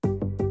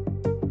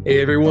Hey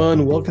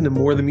everyone, welcome to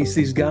More Than Meets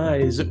These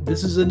Guys.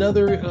 This is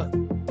another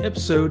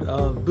episode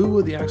of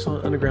Boo, the Axon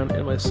Underground,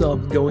 and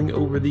myself going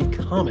over the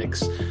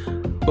comics.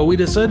 But we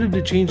decided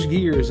to change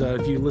gears.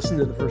 If you listen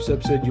to the first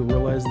episode, you'll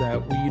realize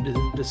that we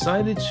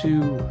decided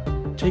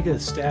to take a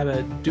stab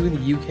at doing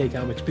the UK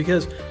comics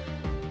because,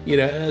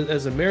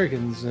 as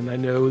Americans, and I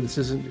know this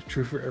isn't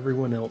true for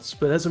everyone else,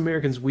 but as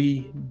Americans,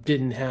 we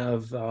didn't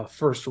have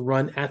first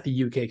run at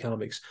the UK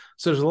comics.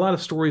 So there's a lot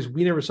of stories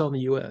we never saw in the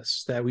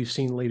US that we've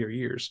seen later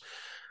years.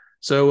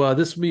 So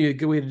this would be a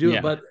good way to do it.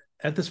 Yeah, But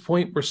at this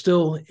point, we're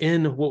still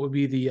in what would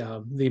be the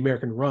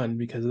American run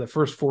because the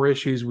first four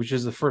issues, which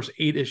is the first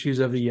eight issues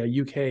of the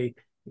UK,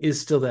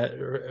 is still that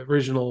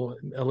original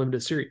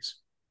limited series.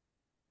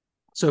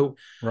 So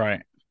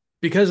right.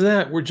 because of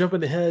that, we're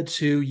jumping ahead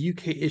to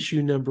UK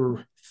issue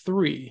number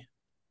 3,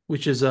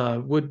 which is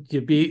would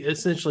be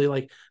essentially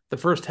like the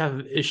first half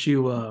of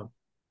issue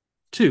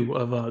 2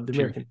 of the Two.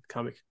 American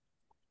comic.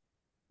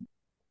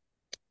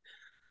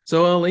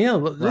 So yeah,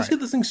 let's Right. get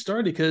this thing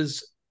started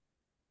because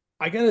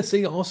I gotta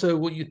say also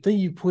what you think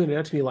you pointed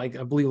out to me, like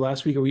I believe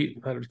last week or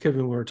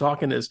Kevin, when we were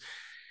talking, is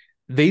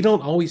they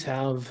don't always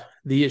have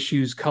the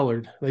issues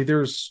colored. Like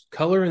there's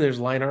color and there's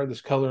line art,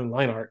 there's color and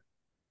line art.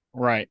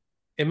 Right.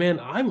 And man,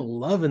 I'm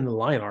loving the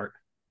line art.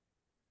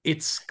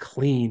 It's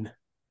clean.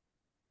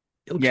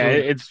 It looks Yeah,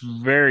 really it's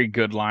very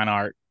good line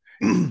art.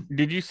 nice.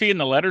 Did you see in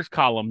the letters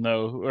column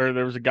though, where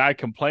there was a guy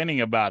complaining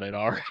about it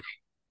already?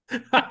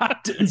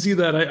 Didn't see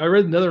that. I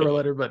read another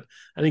letter, but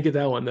I didn't get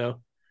that one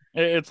though.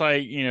 It's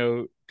like,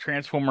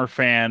 Transformer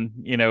fan,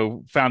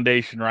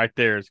 foundation right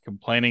there is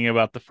complaining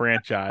about the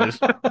franchise.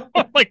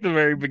 Like the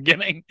very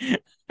beginning.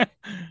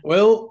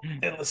 Well,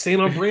 staying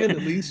on brand at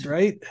least,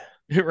 right?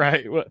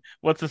 Right.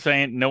 What's the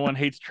saying? No one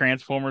hates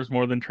Transformers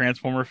more than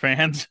Transformer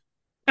fans.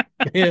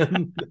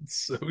 Man, that's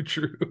so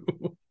true.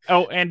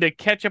 Oh, and to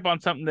catch up on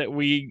something that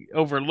we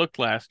overlooked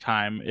last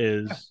time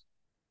is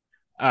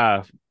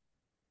uh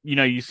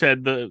you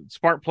said the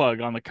spark plug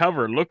on the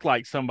cover looked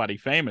like somebody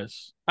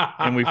famous,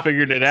 and we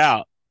figured it Yes.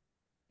 out.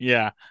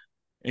 Yeah.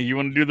 And you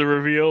want to do the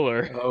reveal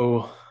or?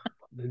 Oh,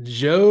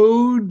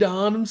 Joe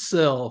Don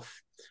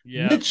himself,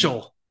 Yeah.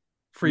 Mitchell,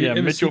 for you Yeah.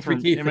 Mitchell from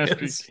MST3K MSP.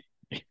 fans.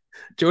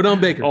 Joe Don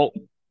Baker. Oh,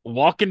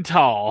 walking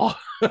tall.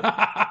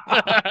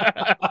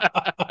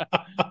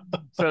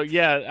 So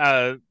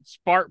yeah,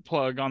 spark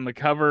plug on the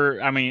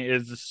cover, I mean,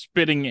 is a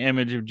spitting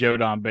image of Joe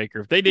Don Baker.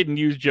 If they didn't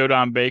use Joe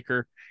Don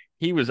Baker,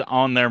 he was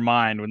on their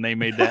mind when they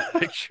made that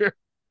picture.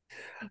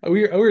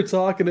 We were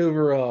talking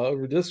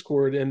over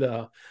Discord, and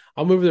I'm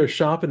over there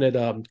shopping at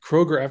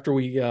Kroger after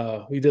we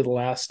did the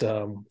last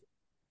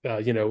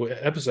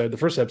episode, the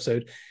first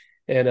episode,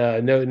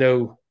 and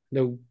no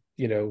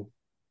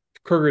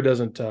Kroger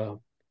doesn't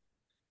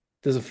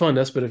fund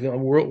us, but if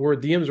we're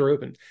DMs are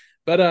open.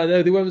 But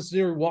no,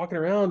 they were walking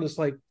around just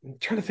like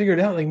trying to figure it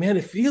out. Like, man,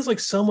 it feels like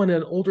someone,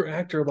 an older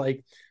actor,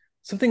 like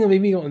something that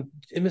made me on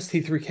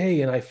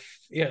MST3K, and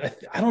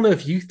I don't know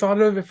if you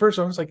thought of it at first.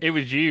 I was like, It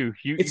was you.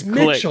 You it's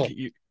clicked. Mitchell.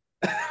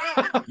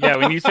 Yeah,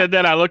 when you said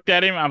that, I looked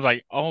at him. I was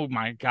like, "Oh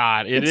my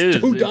god, it It's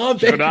is! Joe It's Don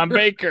Joe Don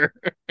Baker.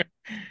 Baker."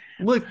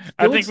 Look, he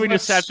I think looks we less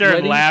just sat there and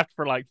sweaty. laughed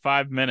for like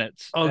 5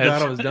 minutes Oh God,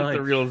 as, I was as the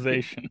dying.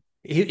 realization.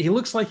 He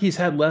looks like he's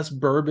had less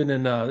bourbon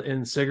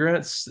and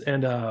cigarettes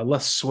and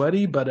less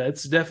sweaty, but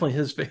it's definitely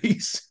his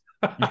face.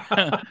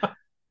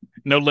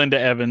 No Linda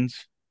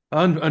Evans.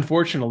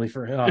 Unfortunately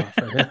for him.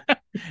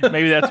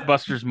 Maybe that's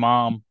Buster's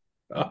mom.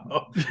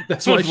 Oh,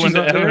 that's why Was she's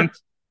Linda not there.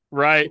 Evans.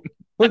 Right.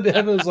 Linda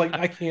Evans like,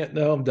 I can't.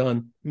 No, I'm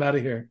done. I'm out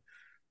of here.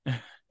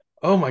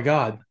 Oh my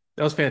God,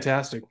 that was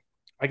fantastic.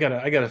 I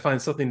gotta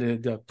find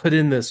something to put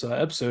in this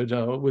episode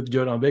with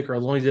Joe Don Baker,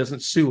 as long as he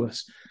doesn't sue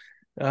us.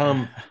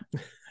 Um,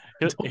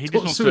 He just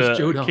don't wants sue us,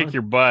 Joe to kick Don.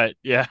 your butt.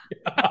 Yeah.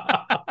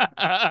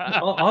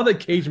 I'll have the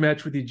cage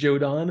match with you, Joe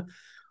Don.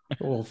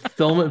 We'll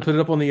film it and put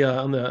it up on the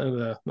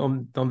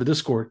on the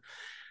Discord.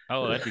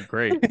 Oh, that'd be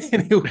great.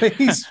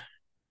 Anyways,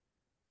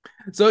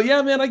 so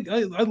yeah, man,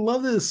 I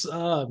love this.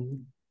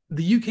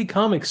 The UK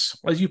comics,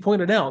 as you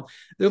pointed out,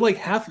 they're like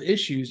half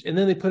issues, and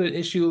then they put an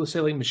issue, let's say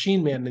like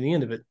Machine Man, in the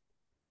end of it.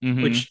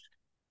 Hmm. Which,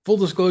 full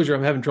disclosure,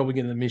 I'm having trouble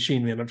getting the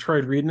Machine Man. I've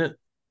tried reading it,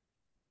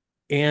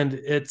 and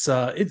it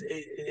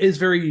is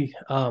very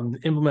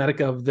emblematic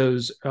of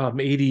those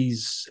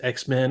 80s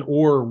X-Men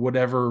or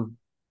whatever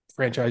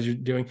franchise you're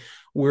doing,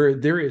 where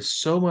there is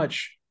so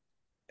much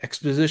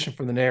exposition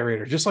from the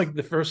narrator, just like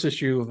the first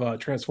issue of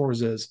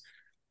Transformers is.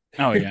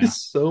 Oh yeah. There's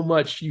so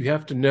much you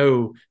have to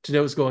know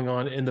what's going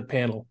on in the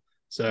panel.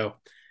 So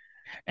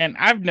And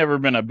I've never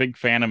been a big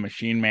fan of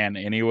Machine Man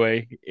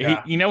anyway.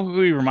 yeah. You know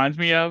who he reminds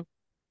me of?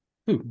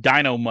 Ooh.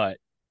 Dino Mutt.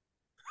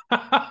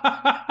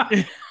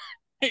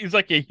 He's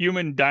like a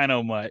human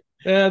Dino Mutt.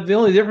 The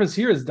only difference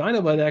here is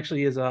Dynamite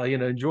actually is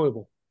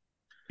enjoyable.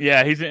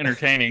 Yeah, he's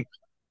entertaining.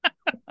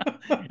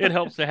 It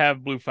helps to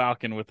have Blue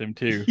Falcon with him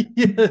too.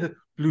 Yeah.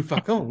 Blue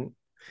Falcon.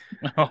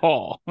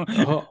 Oh.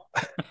 Oh.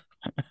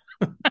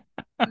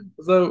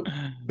 So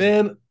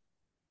man,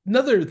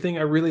 another thing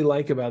I really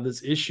like about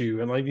this issue,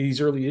 and like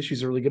these early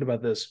issues are really good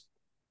about this,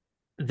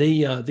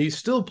 they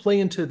still play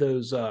into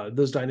those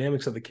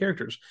dynamics of the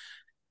characters,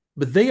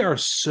 but they are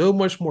so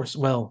much more,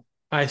 well,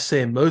 I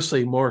say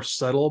mostly more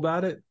subtle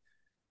about it.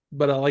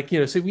 But like,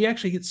 see, we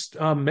actually get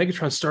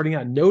Megatron starting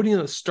out noting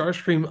that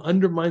Starscream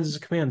undermines his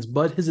commands,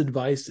 but his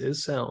advice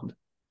is sound,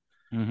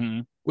 Mm-hmm.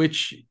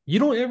 which you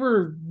don't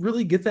ever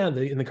really get that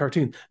in the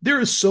cartoon.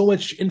 There is so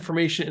much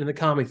information in the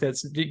comic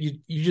that's you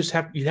just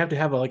have to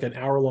have like an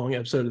hour long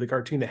episode of the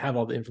cartoon to have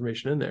all the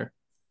information in there.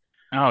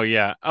 Oh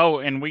yeah. Oh,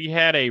 and we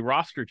had a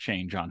roster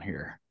change on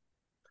here.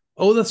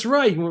 Oh, that's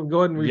right. You want to go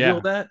ahead and reveal Yeah.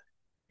 that?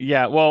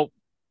 Yeah. Well,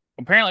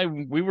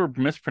 apparently we were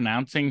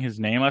mispronouncing his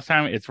name last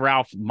time. It's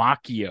Ralph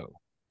Macchio.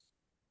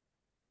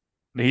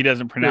 He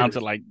doesn't There it pronounce it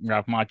is. like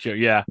Ralph Macchio.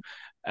 Yeah.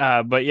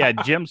 But yeah,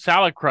 Jim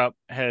Salicrup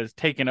has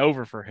taken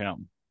over for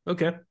him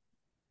Okay.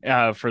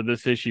 for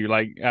this issue.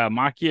 Like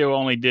Macchio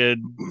only did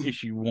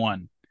issue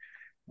one.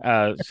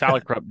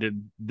 Salicrup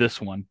did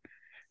this one.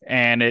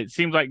 And it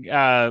seems like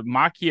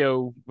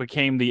Macchio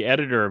became the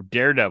editor of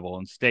Daredevil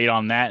and stayed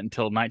on that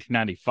until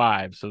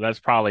 1995. So that's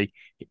probably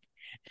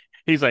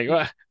he's like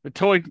the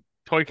toy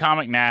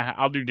comic. Nah,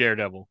 I'll do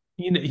Daredevil.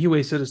 He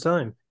wasted his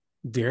time.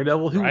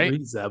 Daredevil, who Right?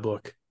 reads that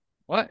book?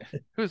 What?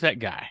 Who's that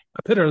guy? I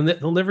put it on that.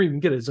 He'll never even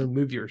get his own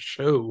movie or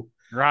show.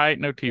 Right?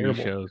 No TV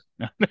Terrible. shows.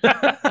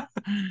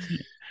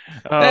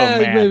 Oh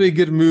Maybe man. a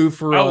good move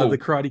for the Oh,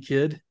 Karate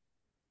Kid.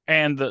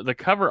 and the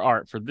cover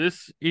art for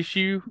this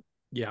issue,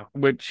 Yeah,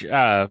 which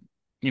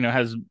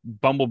has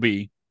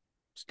Bumblebee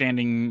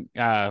standing.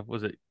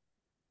 Was it?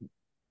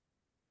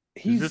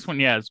 Is this he's one?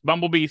 Yeah, it's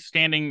Bumblebee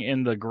standing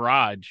in the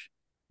garage,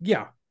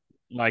 yeah.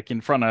 like in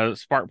front of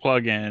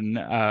Sparkplug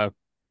and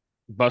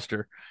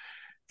Buster.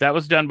 That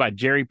was done by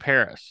Jerry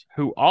Paris,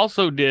 who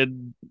also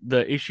did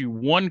the issue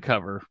one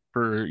cover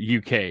for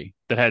UK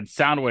that had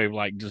Soundwave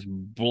like just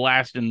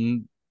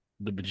blasting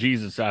the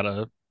bejesus out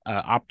of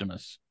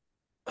Optimus.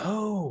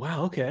 Oh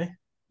wow, okay.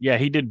 Yeah,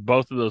 he did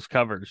both of those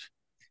covers.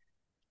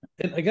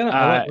 And Uh,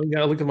 I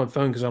gotta look at my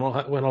phone because I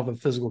don't have a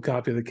physical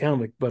copy of the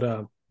comic.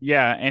 But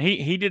yeah, and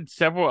he did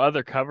several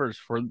other covers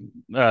for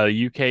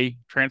UK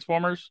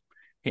Transformers.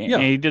 And yeah,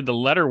 he did the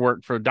letter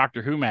work for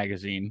Doctor Who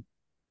magazine.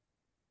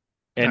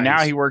 And now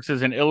he nice. works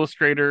as an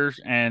illustrator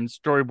and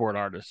storyboard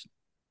artist.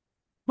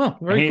 Well,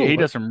 And very he cool.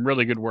 does some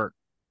really good work.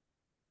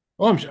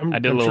 Oh, I did a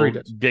I'm sure he little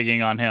does.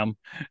 digging on him.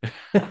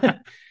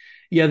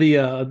 Yeah, the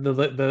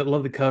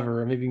love the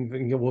cover. Maybe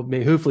we'll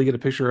may hopefully get a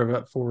picture of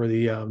it for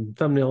the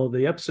thumbnail of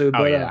the episode. Oh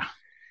But yeah.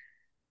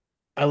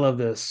 I love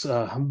this.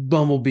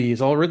 Bumblebee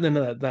is all written in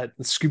that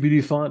Scooby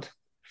Doo font.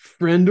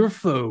 Friend or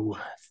foe,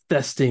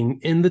 testing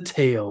in the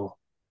tail.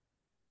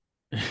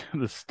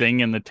 The sting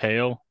in the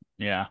tail.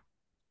 Yeah.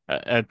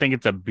 I think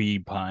it's a bee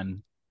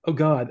pun. Oh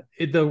God,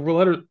 the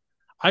letter.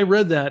 I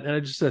read that and I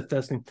just said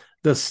testing.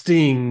 The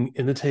sting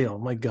in the tail.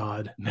 My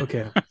God.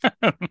 Okay.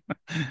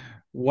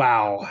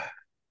 Wow.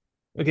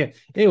 Okay.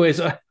 Anyways,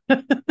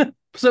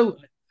 so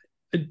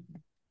uh,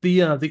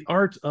 the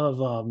art of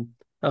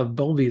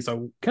Bumblebee is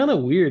kind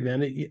of weird,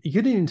 man. You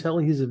couldn't even tell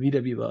he's a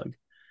VW bug.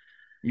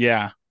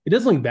 Yeah. It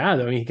doesn't look bad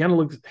though. I mean, he kind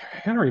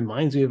of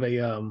reminds me of a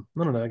I don't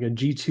know, like a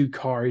G2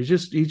 car. He's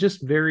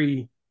just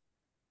very.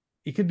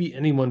 He could be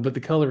anyone, but the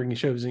coloring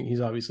shows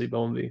he's obviously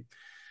Bumblebee.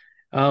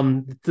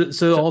 So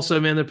So, also,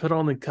 man, they put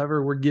on the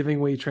cover. We're giving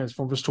away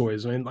Transformers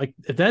toys. I mean, like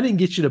if that didn't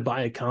get you to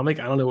buy a comic,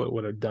 I don't know what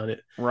would have done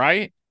it.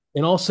 right?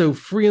 And also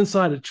free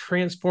inside a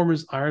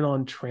Transformers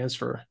Iron-On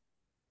transfer.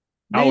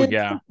 Oh Man,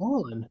 yeah. come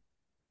on.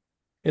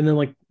 And then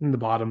like in the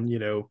bottom,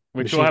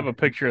 Which we'll have machine. a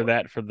picture of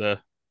that for the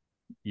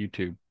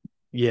YouTube.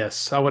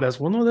 Yes, I would ask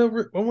one. I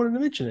wanted to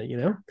mention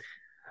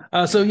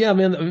it. So yeah,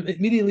 man.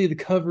 Immediately the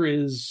cover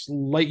is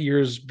light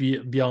years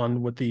beyond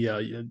what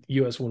the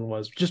U.S. one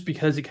was, just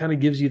because it kind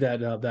of gives you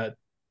that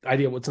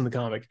idea of what's in the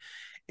comic,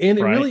 and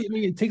it Right? really, I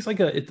mean, it takes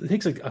like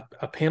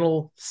a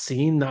panel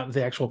scene, not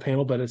the actual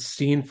panel, but a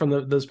scene from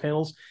those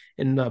panels,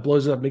 and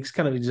blows it up, makes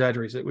kind of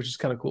exaggerates it, which is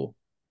kind of cool.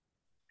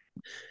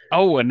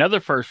 Oh, another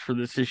first for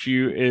this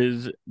issue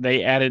is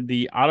they added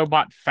the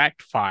Autobot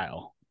fact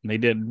file. They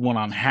did one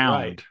on Right.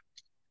 Hound.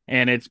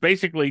 And it's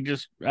basically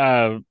just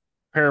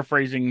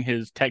paraphrasing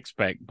his tech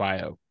spec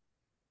bio.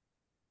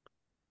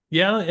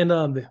 Yeah,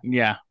 and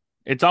Yeah.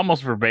 It's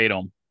almost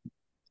verbatim.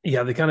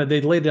 yeah, they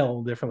laid it out a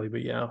little differently,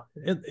 but yeah,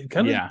 it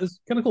kind of Yeah. it's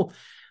kind of cool.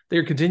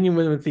 They're continuing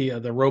with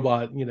the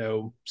robot,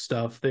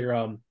 stuff. They're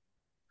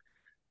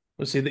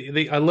let's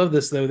see, I love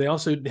this though. They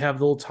also have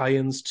little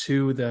tie-ins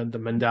to the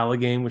Mandala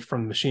game, which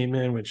from Machine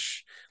Man,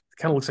 which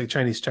kind of looks like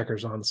Chinese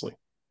checkers, honestly.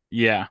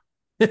 Yeah.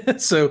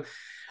 So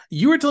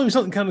you were telling me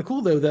something kind of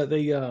cool though, that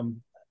they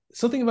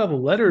something about the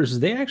letters.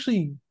 They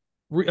actually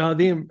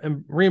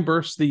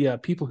reimburse the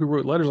people who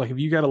wrote letters. Like if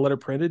you got a letter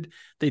printed,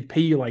 they'd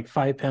pay you like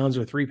 £5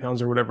 or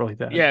 £3 or whatever like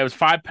that. Yeah, it was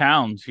 5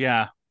 pounds.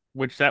 Yeah.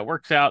 Which that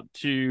works out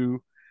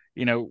to,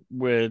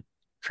 with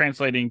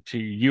translating to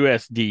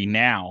USD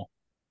now,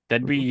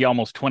 that'd Mhm. be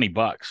almost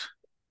 $20.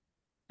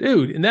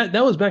 Dude, and that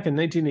was back in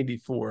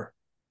 1984.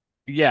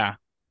 Yeah.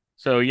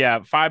 So yeah,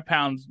 5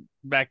 pounds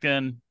back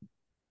then.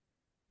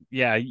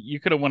 Yeah, you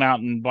could have went out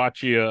and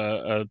bought you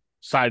a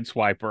side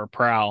swipe or a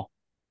prowl.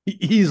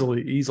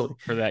 Easily, easily.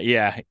 for that.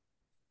 Yeah.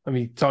 I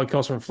mean, talk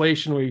cost for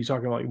inflation. Were you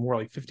talking like more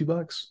like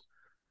 $50?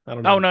 I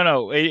don't Oh know.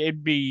 no,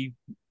 it'd be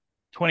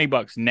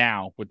 $20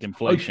 now with Okay,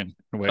 inflation.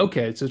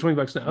 okay, so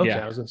 $20 now. Okay,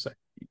 Yeah, I was gonna say.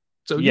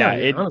 So yeah,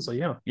 yeah, yeah, honestly,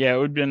 yeah. it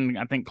would have been,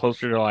 I think,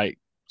 closer to like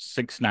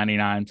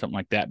 6.99, something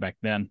like that back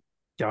then.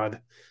 God, I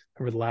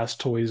remember the last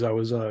toys I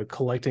was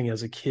collecting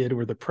as a kid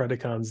were the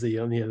Predacons,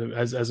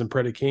 as in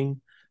Predaking,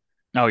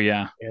 Oh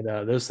yeah. and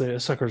those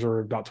suckers were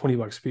about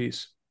 $20 a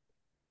piece.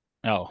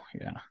 Oh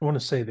yeah. I want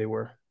to say they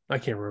were. I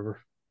can't remember.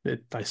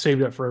 I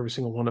saved up for every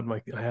single one of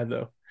my I had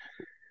though.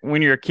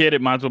 When you're a kid,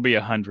 it might as well be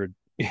 100.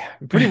 Yeah,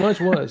 it pretty much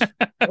was.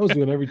 I was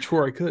doing every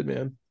chore I could,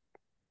 man.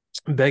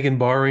 Begging,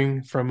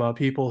 borrowing from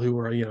people who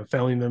were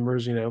family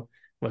members.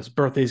 When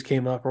birthdays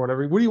came up or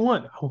whatever. What do you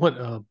want?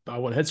 I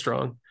want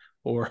Headstrong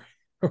or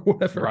or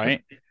whatever.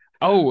 Right.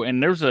 Oh,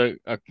 and there's a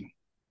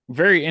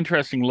very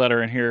interesting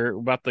letter in here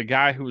about the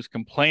guy who was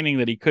complaining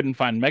that he couldn't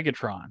find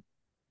Megatron.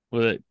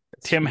 With it,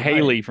 That's Tim right.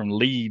 Haley from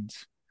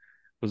Leeds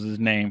was his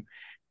name.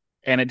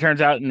 And it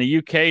turns out in the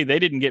UK they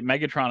didn't get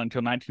Megatron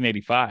until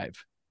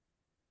 1985.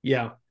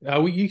 Yeah.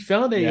 You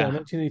found a Yeah.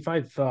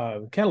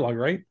 1985 catalog,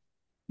 right?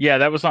 Yeah,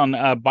 that was on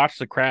Botch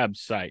the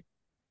Crab's site.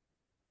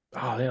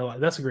 Oh, yeah,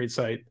 that's a great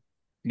site.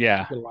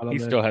 Yeah, Get a lot on he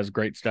there. still has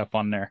great stuff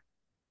on there.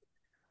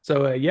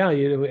 So yeah,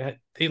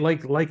 they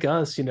like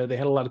us, they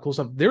had a lot of cool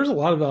stuff. There's a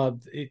lot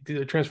of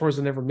Transformers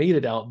that never made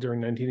it out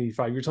during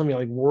 1985. You're telling me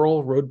like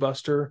Whirl,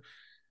 Roadbuster,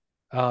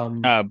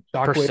 Shockwave,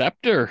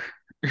 Perceptor.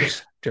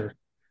 Perceptor.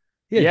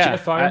 Yeah, Yeah,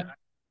 Jetfire.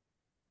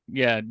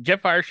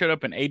 Jetfire showed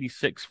up in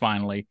 '86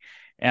 finally,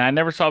 and I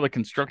never saw the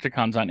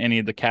Constructicons on any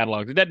of the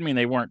catalogs. It doesn't mean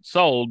they weren't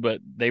sold,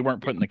 but they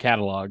weren't put in the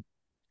catalog.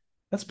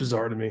 That's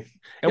bizarre to me.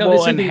 And Yeah, they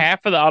well, said and they.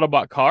 half of the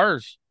Autobot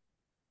cars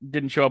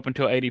didn't show up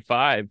until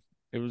 '85.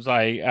 It was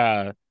like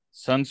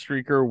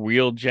Sunstreaker,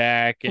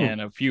 Wheeljack, Hmm,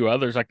 and a few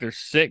others. Like there's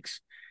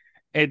six.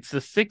 It's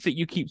the six that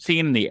you keep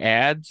seeing in the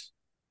ads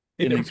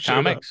they in never these showed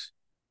up. comics.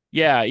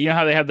 Yeah, you know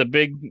how they have the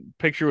big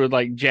picture with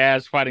like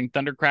Jazz fighting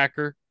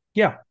Thundercracker?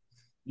 Yeah.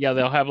 Yeah,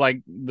 they'll have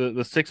like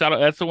the six out of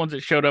that's the ones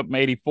that showed up in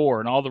 '84,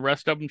 and all the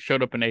rest of them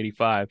showed up in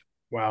 '85,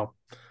 Wow.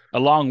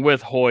 along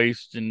with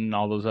Hoist and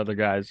all those other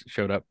guys that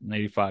showed up in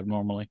 '85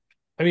 normally.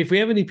 I mean, if we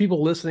have any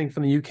people listening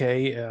from the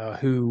UK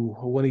who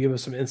want to give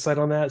us some insight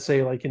on that,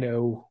 say like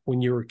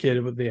when you were a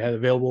kid, what they had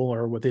available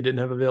or what they didn't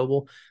have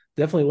available,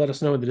 definitely let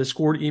us know in the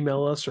Discord,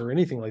 email us, or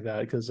anything like that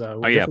because Oh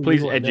we yeah, definitely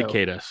please want to know.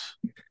 educate us.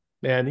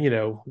 And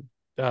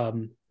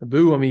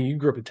Boo. I mean, you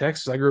grew up in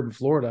Texas. I grew up in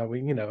Florida.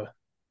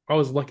 I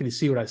was lucky to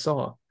see what I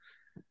saw.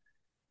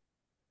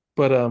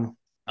 But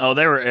Oh,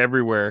 they were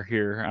everywhere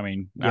here. I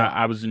mean, yeah,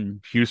 I was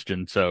in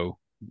Houston, so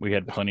we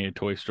had plenty of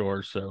toy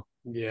stores. So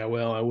yeah.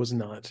 Well, I was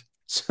not.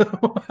 So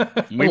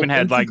we oh, even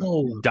had like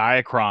Pensacola.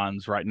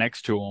 Diacrons right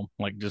next to them,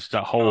 like just a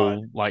God,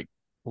 whole like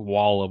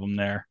wall of them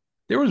there.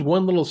 there was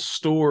one little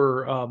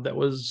store that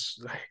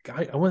was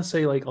I want to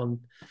say like on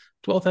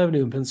 12th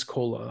Avenue in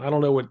Pensacola. I don't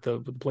know what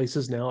the place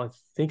is now. I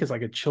think it's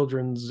like a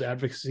children's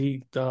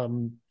advocacy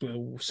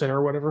center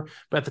or whatever.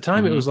 But at the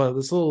time, it Hmm. was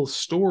this little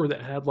store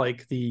that had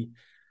like the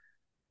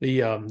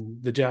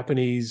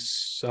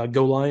Japanese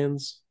Go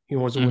Lions,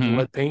 ones with the Hmm.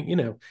 lead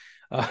paint,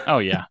 Oh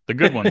yeah, the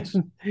good ones.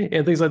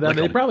 and things like that. Lick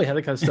They them. probably had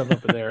that kind of stuff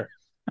up in there,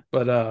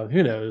 but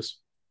who knows?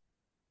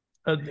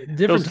 Those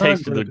Different time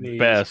tasted growing the up in the 80s.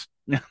 best.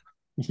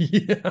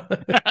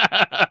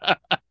 Yeah.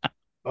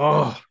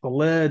 Oh, the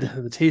lead,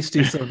 the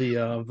tastiest of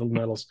the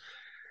metals.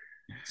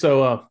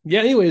 So yeah.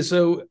 Anyway,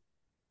 so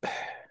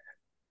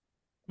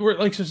we're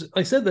like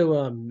I said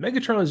though,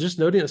 Megatron is just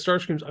noting that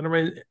Starscream's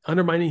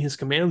undermining his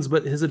commands,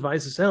 but his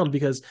advice is sound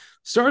because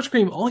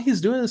Starscream, all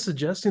he's doing is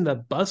suggesting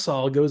that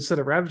Buzzsaw goes instead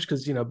of Ravage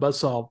because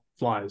Buzzsaw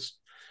flies.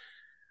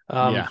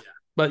 Um, Yeah.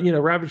 but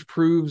Ravage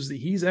proves that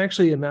he's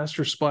actually a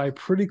master spy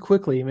pretty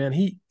quickly. Man,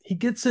 he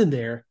gets in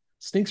there,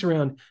 sneaks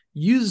around,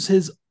 uses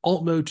his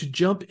alt mode to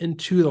jump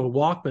into the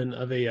Walkman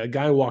of a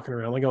guy walking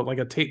around like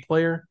a tape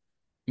player.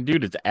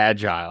 Dude, it's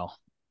agile.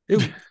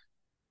 It,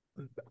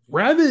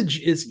 Ravage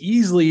is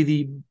easily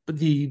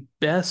the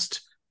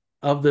best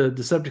of the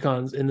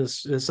Decepticons in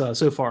this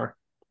so far.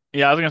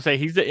 Yeah, I was gonna say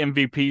he's the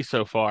MVP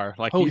so far.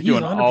 Like Oh, he's he's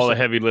doing all the 100%,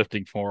 heavy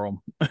lifting for him.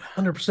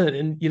 100%,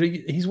 and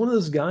he's one of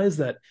those guys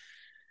that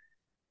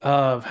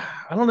uh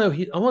I don't know.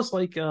 He almost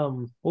like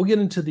we'll get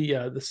into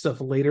the stuff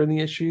later in the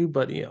issue,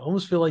 but I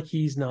almost feel like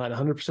he's not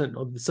 100%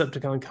 of the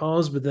Decepticon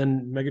cause. But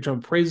then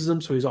Megatron praises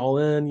him, so he's all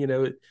in.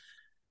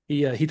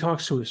 He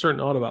talks to a certain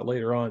Autobot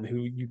later on who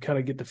you kind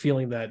of get the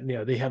feeling that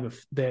they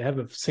have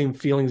the same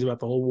feelings about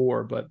the whole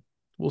war, but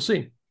we'll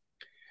see.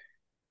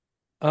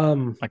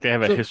 Like they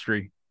have a So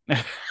history.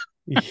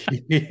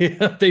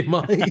 yeah, they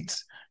might.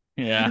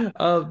 Yeah.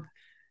 Uh,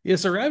 yeah,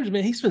 so Ravage,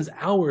 man, he spends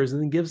hours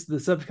and then gives the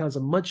Decepticons a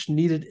much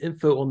needed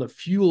info on the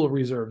fuel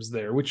reserves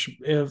there, which,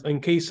 if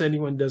in case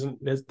anyone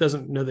doesn't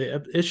know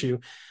the issue,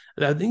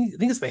 I think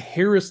it's the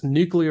Harris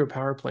nuclear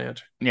power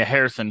plant. Yeah,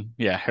 Harrison.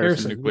 Yeah,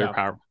 Harrison Harrison, nuclear yeah.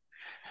 power. Uh,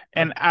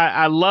 And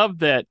I love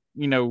that,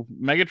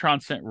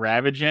 Megatron sent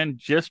Ravage in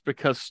just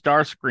because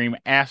Starscream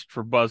asked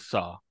for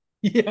Buzzsaw.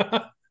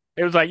 yeah.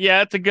 It was like,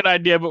 yeah, it's a good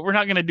idea, but we're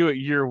not going to do it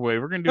your way.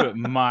 We're going to do it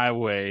my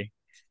way.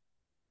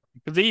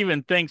 Because he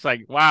even thinks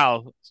like,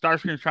 wow,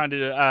 Starscream's trying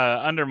to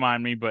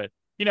undermine me, but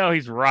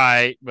he's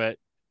right. But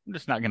I'm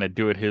just not going to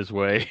do it his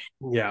way.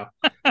 Yeah.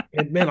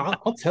 And man,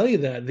 I'll tell you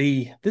that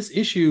this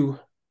issue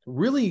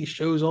really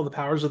shows all the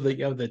powers of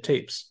the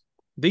tapes.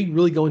 They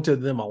really go into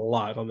them a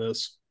lot on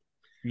this.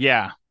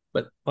 Yeah,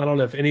 But I don't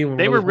know if anyone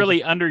they really were wants to.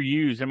 really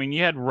underused. I mean,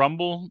 you had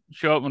Rumble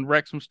show up and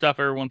wreck some stuff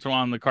every once in a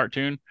while in the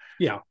cartoon,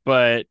 Yeah,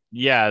 but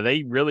yeah,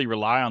 they really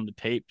rely on the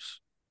tapes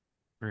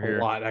for a here.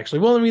 lot actually.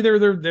 Well, I mean,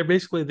 they're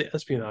basically the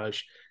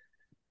espionage.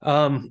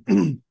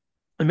 And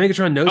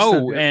Megatron knows that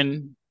Oh, they're.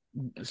 and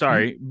Hmm?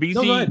 sorry, No,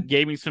 go BZ ahead.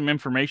 gave me some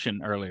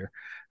information earlier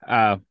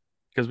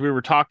because we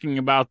were talking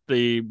about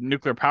the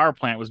nuclear power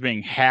plant was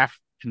being half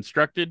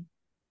constructed.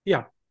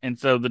 Yeah. And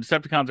so the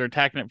Decepticons are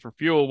attacking it for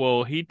fuel.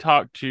 Well, he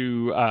talked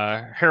to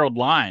Harold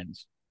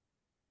Lyons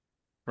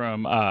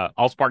from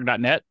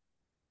allspark.net,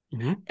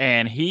 Hmm.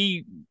 and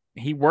he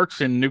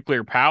works in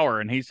nuclear power,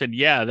 and he said,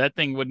 yeah, that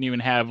thing wouldn't even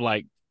have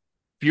like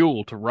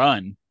fuel to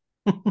run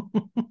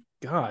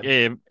God.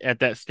 at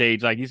that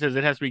stage. Like he says,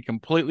 it has to be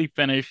completely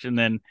finished and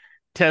then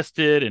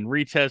tested and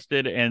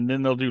retested, and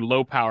then they'll do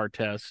low power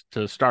tests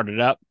to start it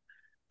up.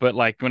 But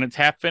like when it's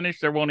half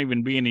finished, there won't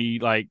even be any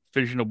like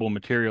fissionable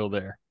material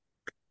there.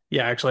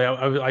 Yeah, actually,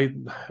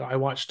 I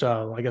watched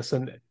I guess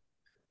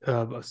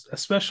a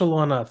special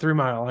on 3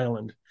 Mile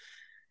Island,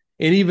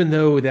 and even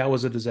though that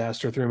was a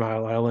disaster, 3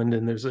 Mile Island,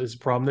 and there's a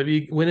problem that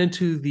we went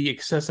into the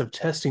excessive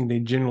testing they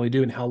generally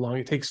do and how long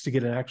it takes to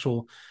get an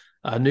actual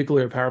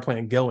nuclear power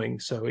plant going.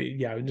 So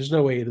yeah, there's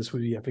no way this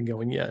would be up and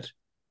going yet.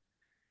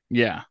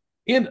 Yeah.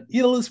 And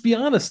let's be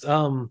honest.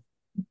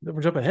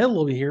 We're jumping ahead a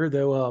little bit here,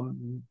 though.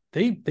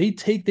 They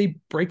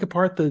break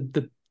apart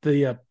the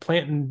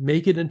plant and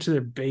make it into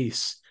their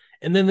base,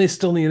 and then they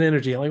still need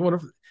energy. Like one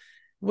of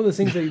the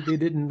things they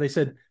didn't. They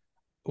said,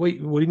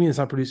 "Wait, what do you mean it's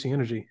not producing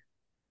energy,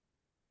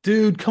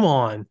 dude? Come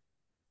on."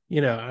 I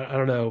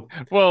don't know.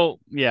 Well,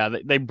 yeah,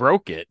 they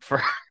broke it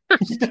first.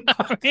 Yeah,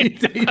 I they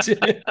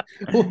did.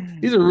 Well,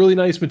 these are really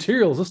nice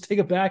materials. Let's take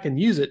it back and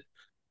use it.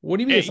 What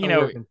do you mean it's you not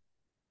know, working?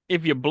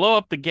 if you blow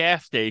up the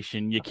gas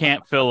station, you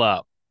can't fill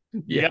up.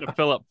 You got to Yeah.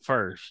 fill up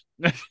first.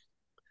 In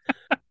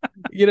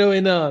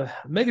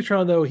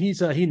Megatron though,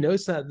 he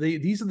knows that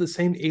these are the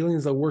same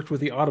aliens that worked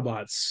with the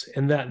Autobots,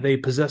 and that they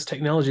possess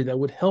technology that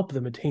would help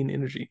them attain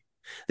energy.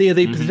 Hmm.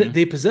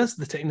 They possess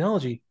the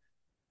technology,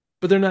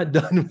 but they're not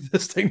done with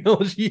this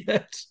technology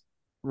yet.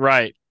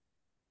 Right.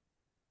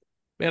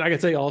 Man, I can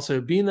tell you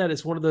also, being that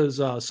it's one of those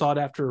sought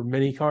after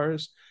mini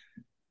cars,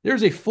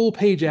 there's a full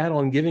page ad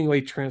on giving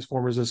away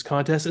Transformers this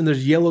contest, and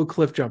there's Yellow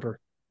Cliff Jumper.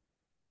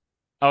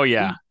 Oh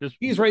yeah. Just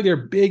He's right there,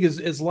 big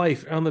as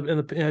life on the in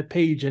the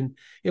page, and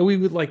we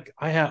would like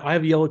I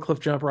have a Yellow Cliff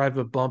Jumper, I have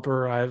a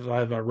bumper, I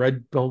have a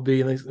red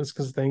Bumblebee, and these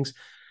kinds of things,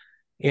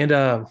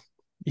 and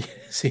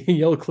seeing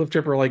Yellow Cliff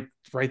Jumper like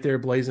right there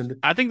blazing.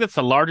 I think that's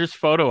the largest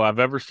photo I've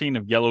ever seen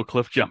of Yellow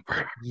Cliff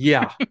Jumper.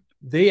 Yeah,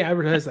 they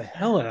advertised the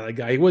hell out of the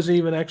guy. He wasn't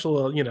even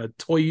actual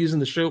toy using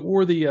the show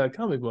or the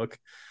comic book.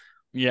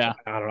 Yeah.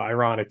 I don't know,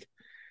 ironic.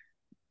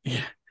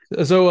 Yeah.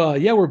 So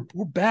yeah, we're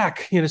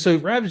back. So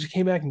Ravage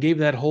came back and gave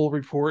that whole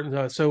report, and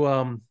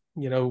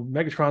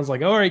Megatron's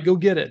like, all right, go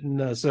get it,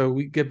 and so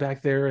we get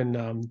back there,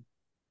 and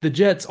the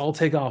jets all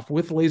take off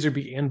with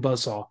Laserbeak and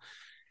Buzzsaw,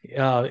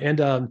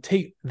 and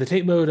take the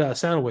tape mode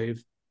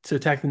Soundwave to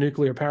attack the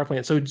nuclear power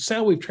plant. So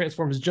Soundwave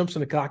transforms, jumps in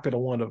the cockpit of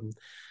one of them.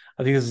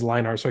 I think this is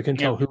Lionheart, so I couldn't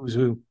Yeah. tell who was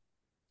who.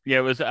 Yeah,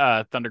 it was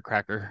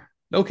Thundercracker.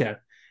 Okay,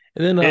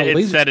 and then It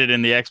Laser. said it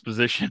in the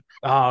exposition.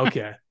 Ah,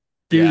 okay.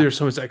 Dude, Yeah. there's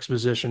so much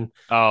exposition.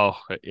 Oh,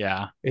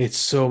 yeah. It's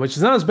so much. It's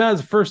not as bad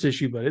as the first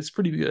issue, but it's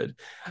pretty good.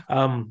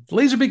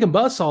 Laserbeak and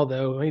Buzzsaw,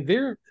 though, I mean,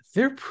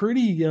 they're pretty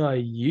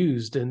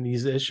used in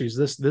these issues.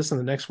 This and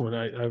the next one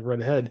I've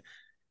read ahead,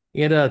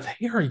 and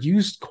they are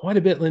used quite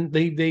a bit. And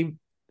they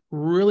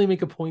really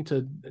make a point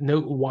to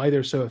note why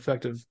they're so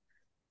effective.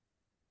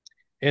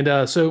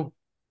 And so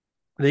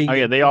Oh they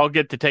yeah, they all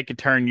get to take a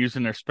turn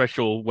using their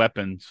special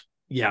weapons.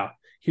 yeah.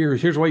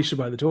 Here's why you should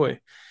buy the toy.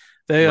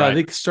 Right.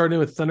 They started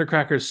with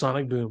Thundercracker's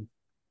Sonic Boom,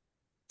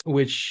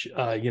 which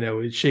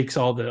it shakes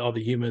all the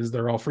humans.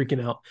 They're all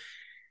freaking out.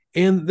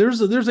 And there's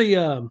a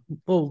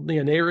little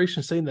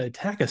narration saying the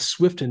attack is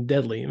swift and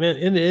deadly. Man,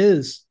 and it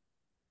is.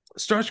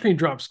 Starscream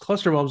drops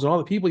cluster bombs on all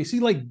the people. You see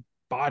like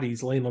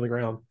bodies laying on the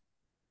ground.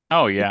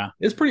 Oh yeah.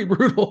 It's pretty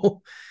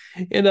brutal.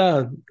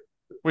 And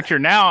Which are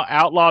now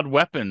outlawed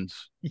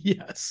weapons.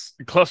 yes,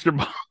 Cluster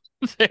bombs.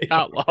 They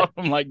outlawed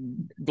them like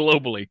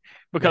globally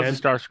because man. of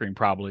Starscream,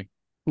 probably.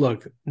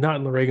 Look, not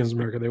in the Reagan's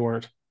America, they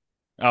weren't.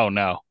 Oh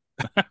no.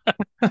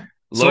 Load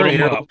Sorry,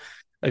 them up. Harold,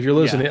 if you're Yeah.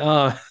 listening.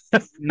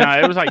 No,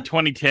 it was like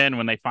 2010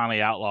 when they finally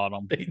outlawed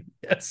them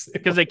Yes, it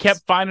because they was.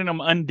 kept finding them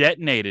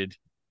undetonated.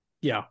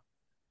 Yeah,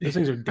 those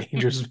things are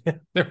dangerous,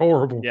 man. They're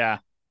horrible. Yeah.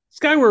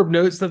 Skywarp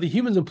notes that the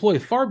humans employ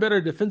far better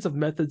defensive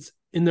methods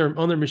on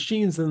their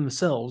machines than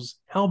themselves.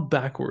 How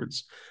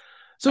backwards.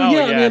 So Oh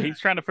yeah, yeah. man. He's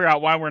trying to figure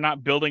out why we're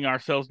not building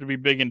ourselves to be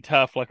big and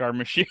tough like our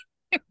machine.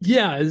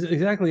 Yeah,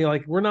 exactly.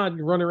 Like we're not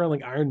running around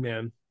like Iron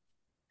Man.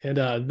 And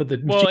but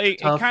the Well, machines are it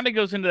tough. kind of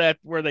goes into that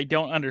where they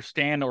don't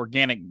understand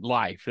organic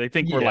life. They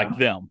think we're like Yeah.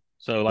 them.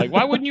 So, like,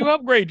 why wouldn't you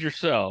upgrade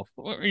yourself?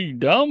 Are you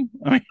dumb?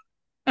 I mean,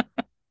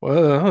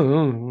 Well, I don't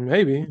know,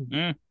 maybe.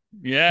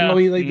 yeah,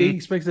 Like they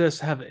expected us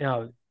to have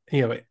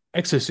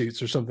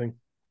exosuits or something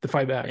to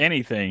fight back.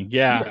 anything.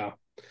 Yeah, Yeah.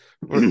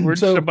 we're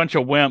just a So bunch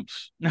of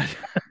wimps.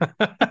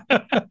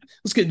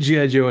 let's get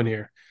G.I. Joe in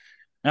here.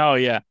 Oh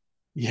yeah.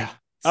 Yeah.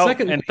 Oh,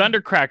 Second and wave.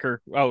 Thundercracker.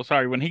 Oh,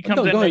 sorry. When he Oh, comes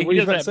no, in, go ahead. What he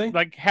are you does about to that say?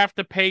 like half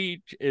the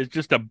page is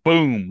just a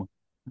boom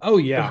Oh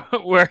yeah.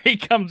 where he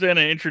comes in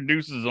and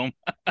introduces them.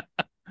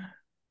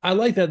 I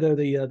like that though.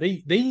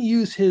 They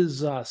use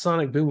his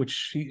sonic boom,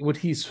 what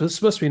he's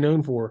supposed to be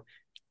known for,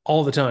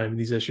 all the time in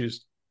these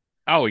issues.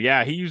 Oh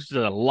yeah, he used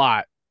it a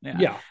lot. Yeah,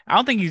 Yeah. I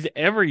don't think he's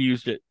ever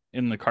used it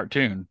in the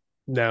cartoon.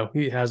 No,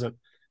 he hasn't.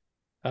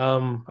 I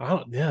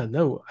don't. Yeah,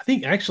 no. I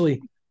think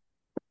actually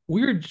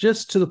we're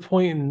just to the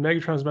point in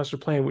Megatron's Master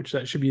Plan, which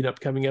that should be an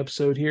upcoming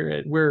episode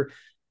here, where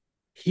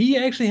he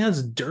actually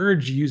has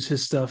Dirge use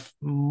his stuff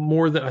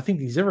more than I think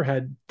he's ever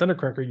had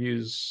Thundercracker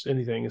use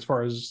anything as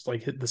far as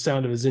like the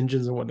sound of his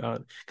engines and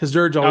whatnot. Because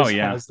Dirge Oh always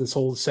yeah, has this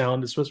whole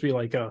sound. It's supposed to be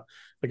like a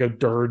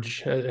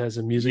dirge as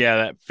a music. yeah,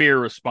 that fear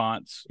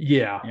response.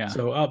 Yeah. Yeah,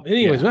 So,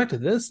 anyways, yeah, back to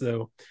this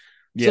though.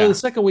 So the yeah,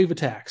 second wave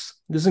attacks.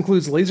 This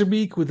includes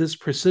Laserbeak with his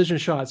precision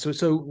shots.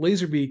 So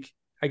Laserbeak,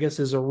 I guess,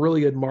 is a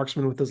really good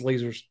marksman with his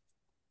lasers,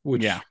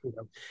 yeah.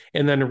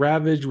 and then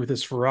Ravage with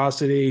his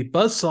ferocity,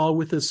 Buzzsaw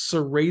with his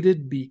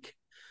serrated beak.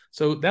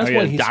 So Oh that's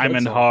why yeah, he's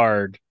Diamond Buzzsaw.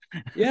 Hard.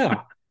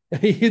 Yeah.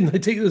 They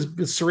take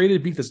this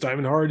serrated beak that's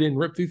diamond hard and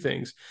rip through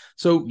things.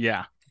 So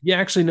Yeah. you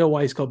actually know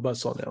why he's called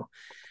Buzzsaw now.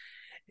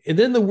 And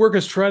then the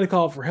workers try to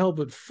call for help,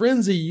 but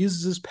Frenzy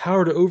uses his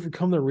power to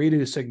overcome the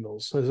radio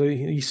signals. So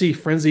you see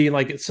Frenzy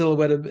like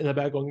silhouetted in the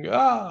back going,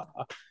 ah.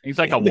 He's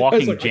like a And the guy's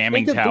walking like, I can't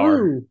jamming get tower.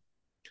 through.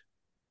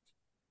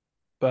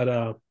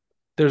 But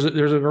there's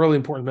a really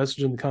important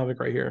message in the comic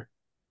right here.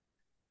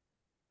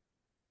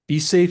 Be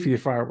safe with your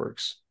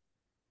fireworks.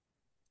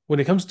 When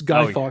it comes to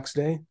Guy Oh yeah. Fawkes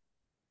Day,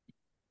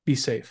 be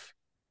safe.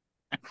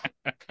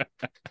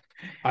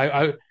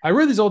 I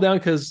wrote these all down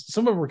because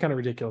some of them were kind of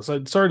ridiculous.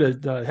 I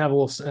started to have a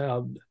little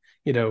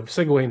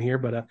segue in here,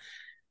 but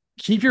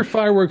keep your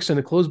fireworks in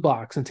a closed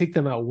box and take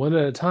them out one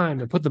at a time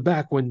and put them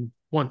back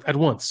at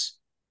once.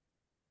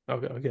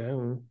 Okay.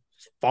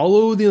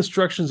 Follow the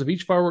instructions of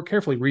each firework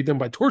carefully. Read them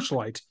by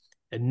torchlight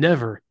and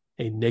never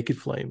a naked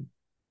flame.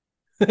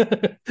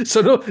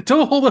 So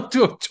don't hold up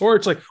to a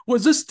torch like, what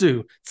does this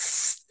do?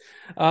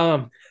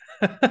 Um,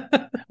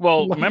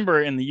 Well,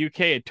 remember in the UK,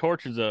 a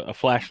torch is a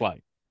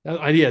flashlight.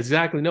 yeah,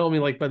 exactly. No, I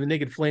mean like by the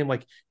naked flame,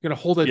 like you're gonna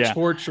hold a Yeah.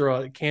 torch or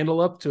a candle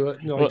up to it,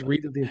 Well, like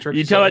read the you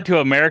instructions. tell that to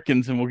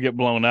Americans and we'll get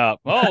blown up.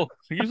 Oh,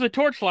 use a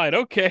torchlight.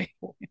 Okay.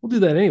 We'll do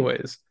that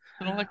anyways.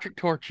 An electric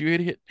torch, you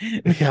idiot.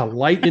 Yeah,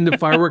 light into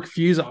firework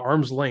fuse at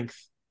arm's length.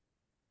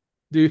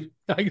 Dude,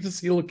 I can just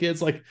see little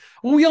kids like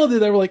when we all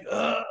did that, we're like,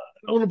 I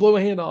don't want to blow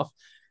my hand off.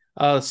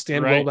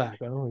 Stand well Right. back.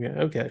 Oh,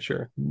 okay,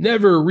 sure.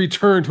 Never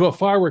return to a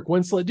firework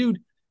once lit. Dude,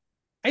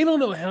 I don't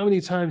know how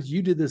many times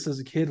you did this as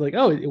a kid. Like,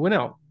 oh, it went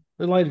out.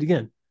 Then light it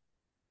again.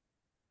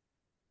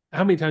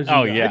 How many times did you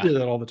Oh do that? I yeah. did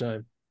that all the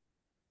time.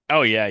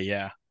 Oh yeah,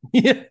 yeah.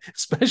 Yeah,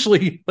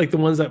 especially like the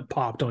ones that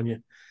popped on you.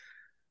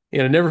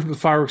 Never put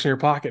fireworks in your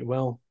pocket.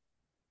 Well,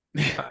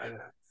 I,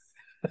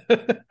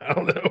 I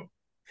don't know.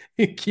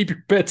 Keep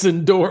your pets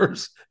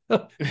indoors.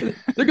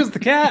 There goes the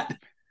cat.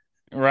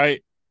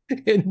 Right.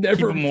 And Keep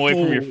never them away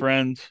from your fool.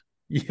 friends.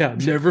 Yeah,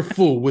 never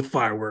fool with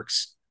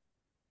fireworks.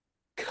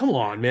 Come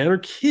on, man. We're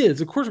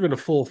kids. Of course we're gonna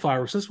fool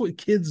fireworks. That's what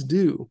kids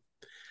do.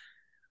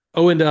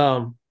 Oh, and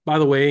by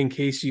the way, in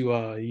case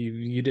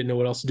you didn't know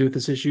what else to do with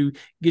this issue,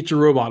 get your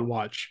robot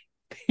watch.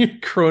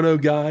 Chrono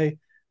guy.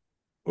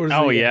 What is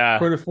Oh the yeah.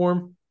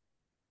 chronoform?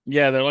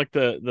 Yeah, they're like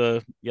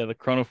the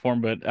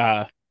chronoform,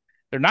 but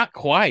they're not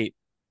quite.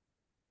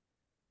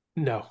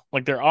 No.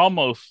 Like they're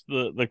almost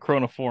the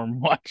chronoform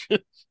watches.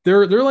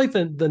 They're like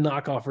the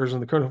knockoff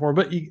version of the chronoform.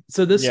 But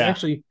so this Yeah.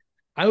 actually,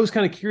 I was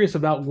kind of curious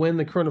about when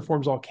the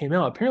chronoforms all came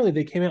out. Apparently,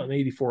 they came out in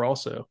 '84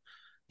 also.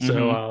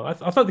 So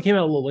Hmm. I thought they came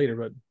out a little later,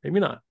 but maybe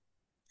not.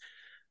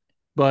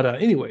 But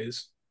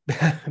anyways,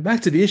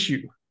 back to the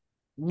issue.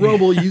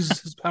 Robo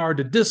uses his power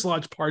to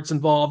dislodge parts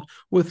involved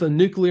with a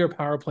nuclear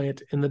power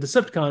plant, and the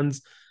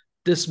Decepticons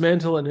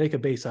dismantle it and make a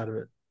base out of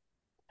it.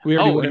 We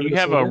already Oh, went and over you this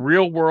a have a little bit.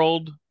 real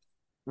world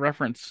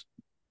reference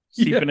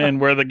seeping Yeah, in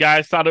where the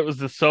guys thought it was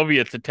the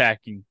Soviets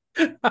attacking.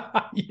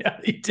 yeah,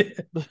 he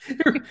did.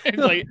 It's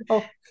like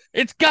Oh,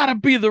 it's got to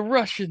be the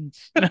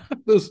Russians.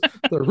 the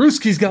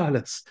Ruskies got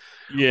us.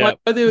 Yeah.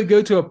 Why they would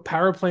go to a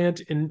power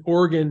plant in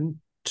Oregon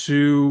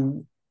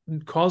to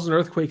cause an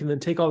earthquake and then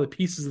take all the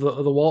pieces of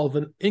the wall of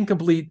an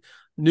incomplete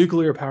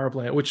nuclear power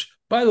plant. Which,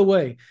 by the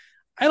way,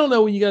 I don't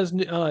know when you guys,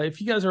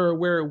 if you guys are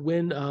aware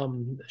when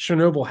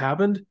Chernobyl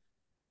happened.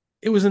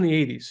 It was in the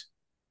 '80s.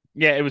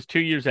 Yeah, it was 2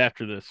 years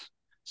after this.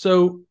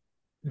 So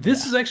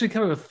this Yeah. is actually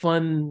kind of a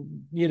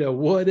fun,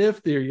 what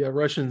if the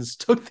Russians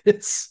took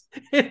this,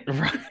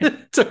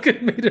 Right. took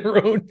and made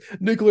their own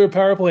nuclear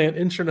power plant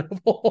in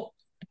Chernobyl?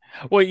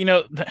 Well,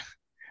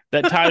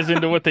 That ties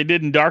into what they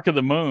did in Dark of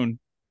the Moon.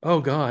 Oh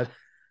God.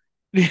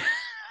 Where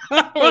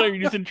they're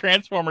using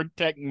Transformer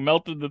tech and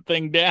melted the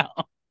thing down.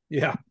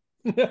 Yeah.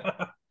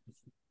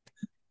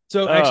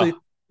 So Oh, actually,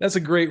 that's a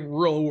great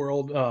real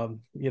world,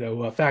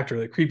 factor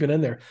that creeping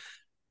in there.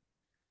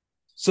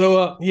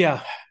 So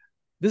yeah,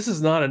 this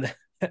is not an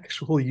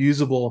actual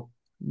usable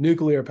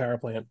nuclear power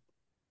plant,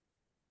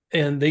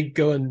 and they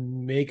go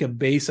and make a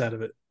base out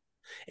of it.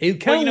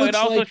 It well, kind of it looks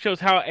also like, shows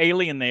how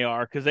alien they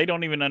are because they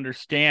don't even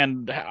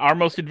understand our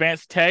most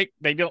advanced tech.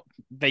 They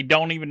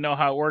don't even know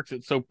how it works.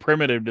 It's so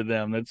primitive to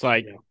them. It's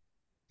like, yeah. Did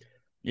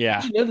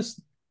yeah, you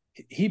notice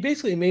he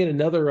basically made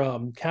another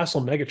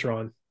Castle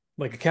Megatron,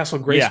 like a Castle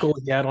yeah. Grayskull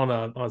he had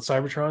on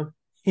Cybertron.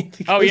 He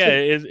Oh goes yeah,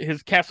 and,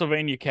 his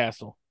Castlevania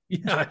castle.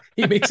 yeah,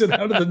 he makes it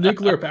out of the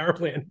nuclear power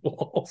plant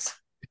walls.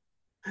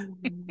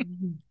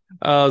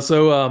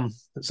 So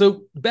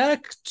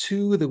back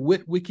to the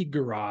Witwicky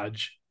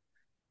Garage.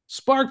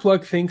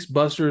 Sparkplug thinks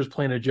Buster is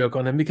playing a joke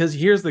on him because he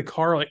hears the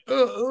car like,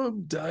 "Oh,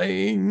 I'm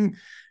dying,"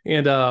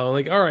 and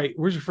like, "All right,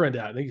 where's your friend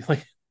at?"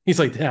 And he's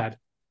like, "Dad,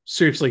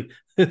 seriously,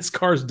 this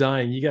car's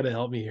dying. You got to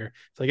help me here."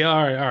 It's like,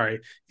 "All right, all right."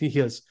 He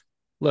goes,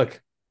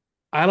 "Look,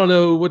 I don't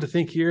know what to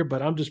think here,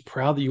 but I'm just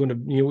proud that you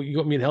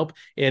want me to help."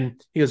 And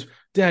he goes,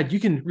 "Dad, you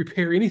can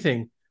repair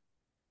anything."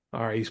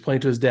 All right, he's playing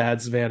to his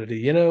dad's vanity.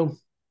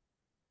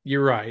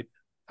 You're right.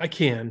 I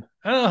can.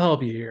 I'll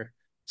help you here.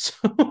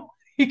 So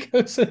he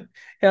goes and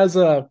has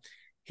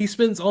he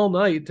spends all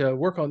night to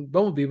work on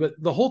Bumblebee, but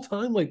the whole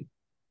time, like,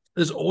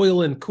 there's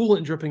oil and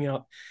coolant dripping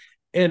out.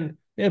 And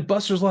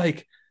Buster's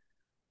like,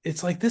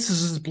 it's like, this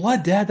is his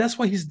blood, Dad. That's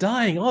why he's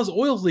dying. All his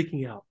oil's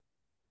leaking out.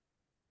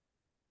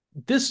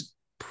 This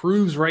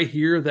proves right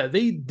here that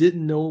they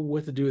didn't know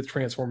what to do with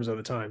Transformers at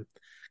the time.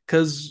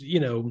 Because, you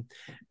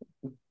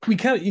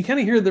kind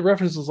of hear the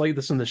references like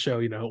this in the show,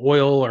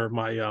 oil, or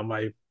my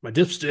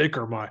dipstick,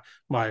 or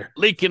my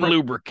Leaking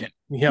lubricant.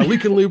 yeah,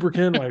 leaking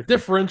lubricant, my Yeah.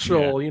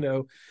 differential,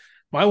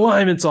 my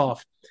alignment's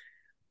off.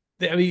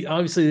 I mean,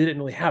 obviously they didn't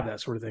really have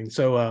that sort of thing.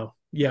 So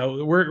yeah,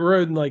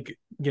 we're in, like,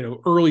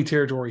 early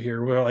territory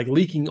here, where like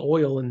leaking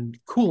oil and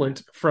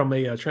coolant from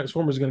a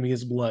transformer is going to be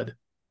his blood.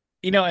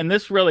 And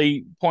this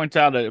really points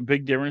out a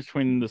big difference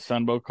between the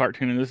Sunbow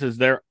cartoon and this is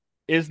there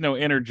is no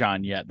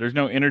Energon yet. There's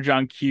no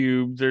Energon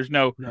cubes. There's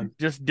no None.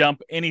 just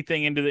dump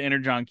anything into the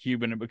Energon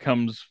cube and it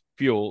becomes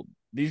fuel.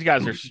 These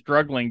guys are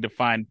struggling to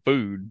find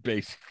food,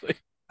 basically.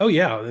 Oh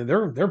yeah,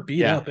 they're beat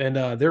Yeah. up, and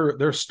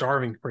they're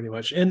starving pretty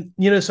much. And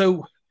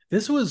so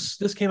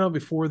this came out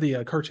before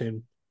the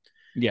cartoon.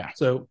 Yeah.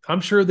 So I'm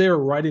sure they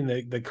were writing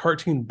the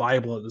cartoon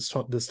Bible at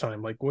this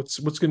time. Like, what's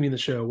going to be in the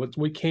show?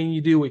 What can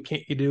you do? What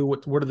can't you do?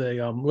 What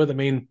are the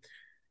main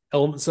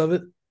elements of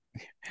it?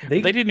 But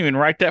they They didn't even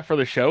write that for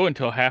the show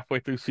until halfway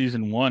through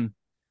season one.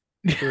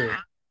 true.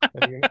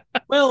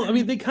 Well, I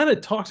mean, they kind of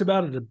talked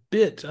about it a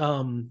bit.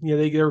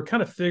 They were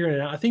kind of figuring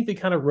it out. I think they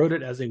kind of wrote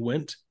it as they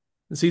went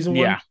in season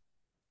one. Yeah.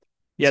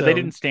 Yeah, they So,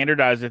 didn't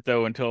standardize it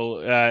though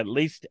until at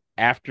least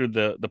after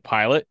the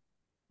pilot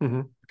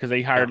mhm. because they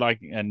Yeah. hired like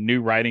a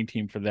new writing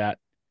team for that.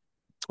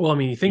 Well, I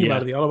mean, you think about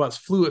Yeah. it, the Autobots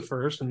flew at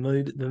first, and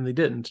then they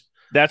didn't.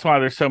 That's why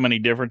there's so many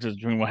differences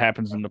between what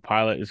happens in the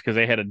pilot is because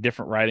they had a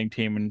different writing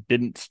team and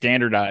didn't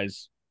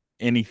standardize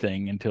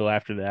anything until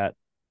after that.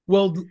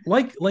 Well,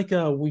 like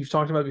we've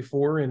talked about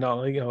before, and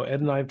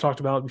Ed and I have talked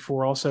about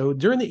before. Also,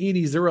 during the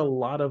 '80s, there were a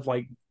lot of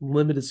like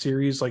limited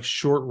series, like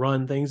short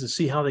run things to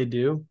see how they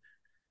do.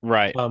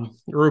 Right.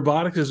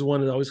 Robotics is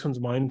one that always comes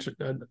to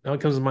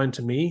mind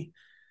to me.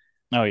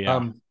 Oh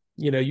yeah.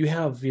 You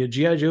have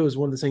GI Joe is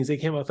one of the things. They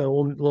came out with a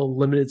little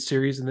limited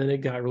series, and then it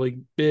got really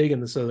big,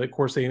 and so of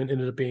course they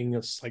ended up being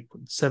like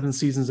 7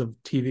 seasons of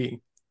TV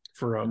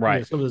for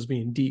Right. some of those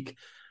being Deke.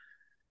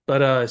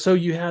 But so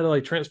you had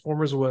like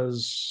Transformers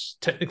was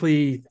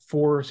technically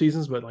 4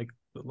 seasons, but like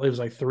it was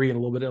like three and a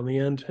little bit on the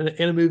end, and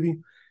a movie.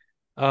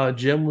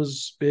 Jim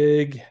was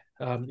big,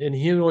 and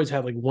he always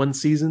had like 1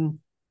 season.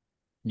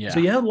 So Yeah.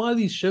 you had a lot of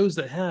these shows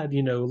that had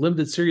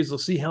limited series. They'll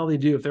see how they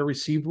do. If they're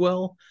received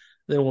well,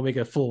 then we'll make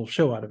a full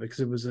show out of it,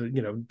 because it was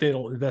they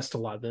don't invest a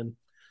lot then.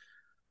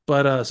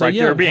 But so Right.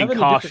 They're yeah, being having a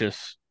different,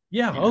 cautious.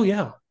 yeah, Yeah. oh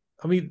yeah.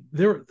 I mean,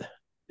 there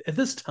at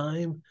this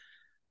time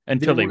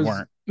Until there they was,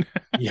 weren't.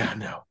 yeah,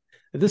 no.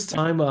 At this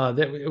time,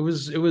 that it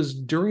was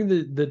during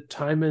the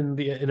time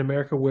in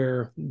America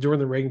where during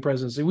the Reagan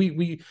presidency,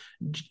 we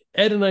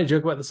Ed and I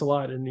joke about this a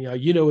lot, and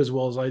as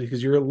well as I do,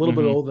 because you're a little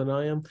bit Hmm. older than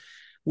I am,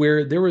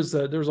 where there was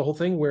a whole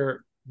thing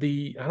where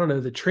I don't know,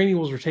 the training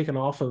wheels were taken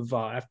off of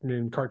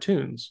afternoon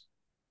cartoons.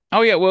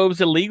 Oh yeah. Well, it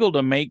was illegal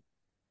to make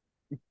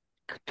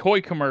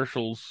toy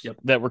commercials Yep,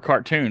 that were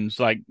cartoons.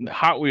 Like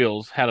Hot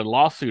Wheels had a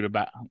lawsuit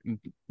about that's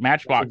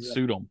Matchbox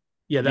exactly. sued them.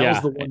 Yeah, that was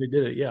Yeah. the one that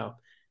did it. Yeah,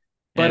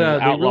 but And it was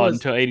they outlawed realized,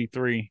 until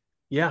 83.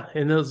 yeah,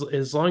 and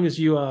as long as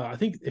you, I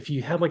think if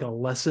you had like a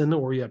lesson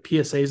or you have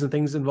PSAs and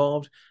things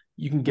involved,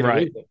 you can get away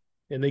Right. with it.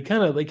 And they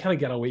kind of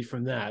got away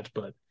from that.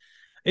 But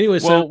anyway,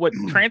 so Well, what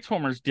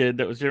Transformers did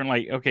that was different,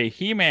 like, okay,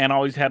 He-Man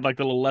always had like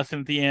a little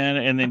lesson at the end,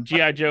 and then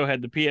G.I. Joe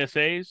had the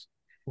PSAs.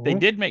 They mhm.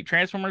 did make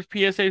Transformers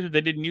PSAs, but they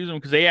didn't use them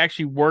because they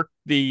actually worked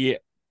the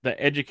the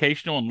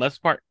educational and less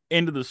part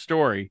into the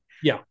story.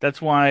 Yeah.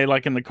 That's why,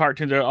 like in the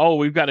cartoons, they're, oh,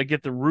 we've got to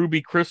get the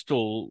ruby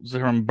crystals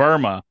from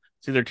Burma.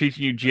 See, they're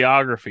teaching you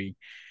geography.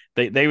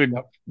 They would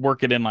Yep.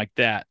 work it in like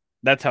that.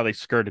 That's how they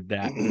skirted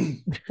that.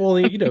 Well,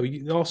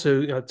 you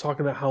also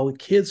talking about how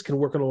kids can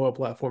work on oil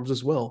platforms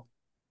as well.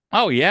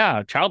 Oh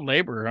yeah, child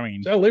labor. I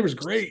mean, Child labor is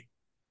great.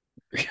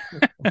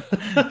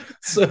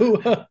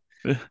 So,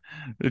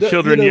 the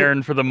children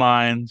yearn for the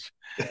mines.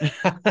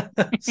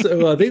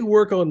 so they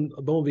work on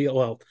Bumblebee.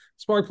 Well,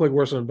 Sparkplug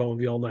works on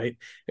Bumblebee all night.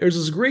 There's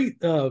this great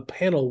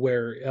panel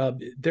where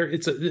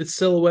it's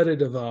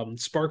silhouetted of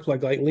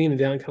Sparkplug like leaning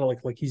down, kind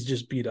of like he's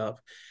just beat up,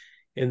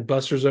 and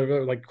Buster's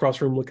over like across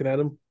the room looking at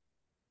him,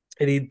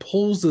 and he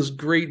pulls this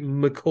great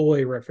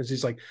McCoy reference.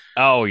 He's like,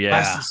 "Oh yeah,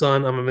 last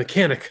son, I'm a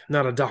mechanic,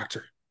 not a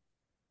doctor."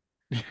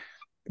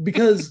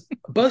 Because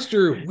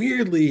Buster,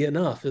 weirdly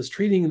enough, is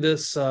treating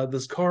this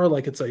car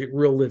like it's a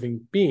real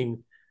living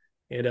being.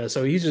 And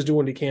so he's just doing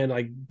what he can.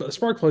 Like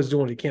Sparkplug's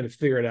doing what he can to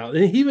figure it out.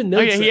 And he even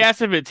notes. Oh yeah, he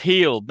asked if it's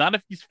healed, not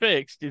if he's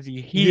fixed. Is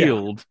he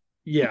healed?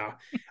 Yeah.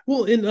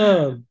 Well, in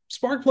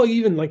Sparkplug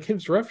even like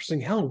keeps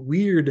referencing how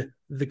weird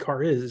the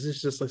car is.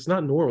 It's just like it's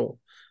not normal,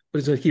 but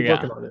he's gonna keep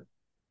working on it.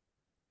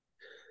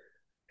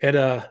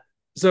 And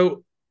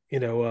so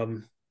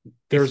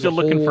there's still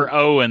looking for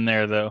O in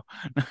there though.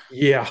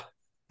 Yeah.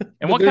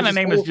 And what kind of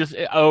name is just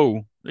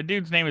O? The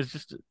dude's name is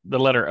just the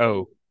letter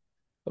O.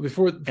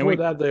 Before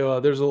that, though,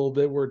 there's a little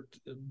bit where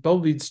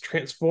Bumblebee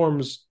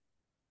transforms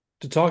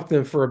to talk to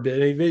them for a bit.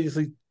 And he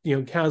basically,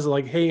 kind of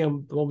like, "Hey,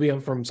 I'm Bumblebee.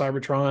 I'm from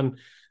Cybertron."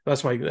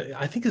 That's why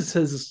I think it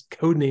says his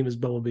code name is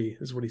Bumblebee,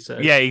 is what he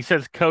says. Yeah, he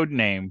says code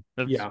name.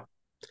 Yeah,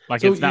 like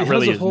so it's not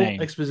really his whole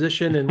name.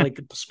 Exposition and like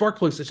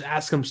Sparkplug just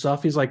ask him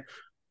stuff. He's like,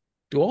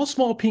 "Do all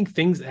small pink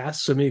things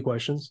ask so many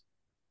questions?"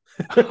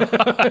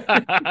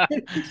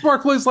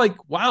 Sparkplug's like,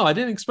 "Wow, I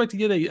didn't expect to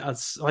get a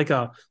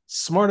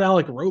smart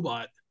aleck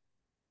robot."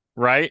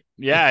 Right?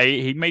 Yeah,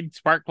 he made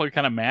Sparkplug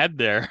kind of mad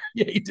there.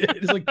 Yeah, he did.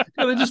 It's like,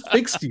 they just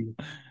fixed you.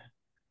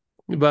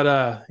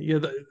 But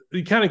you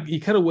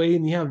cut away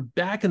and you have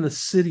back in the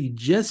city,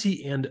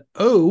 Jesse and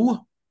O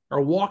are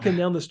walking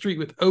down the street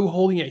with O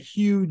holding a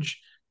huge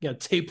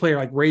tape player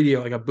like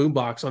radio, like a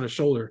boombox on his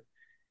shoulder.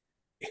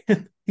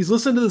 He's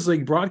listening to this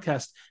like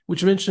broadcast,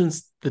 which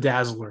mentions the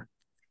Dazzler.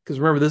 Because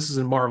remember, this is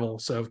in Marvel,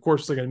 so of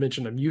course they're going to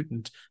mention a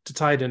mutant to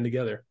tie it in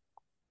together.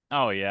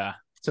 Oh yeah.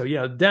 So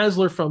yeah,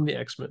 Dazzler from the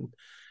X-Men.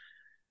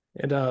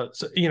 And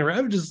so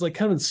Ravage is like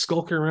kind of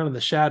skulking around in the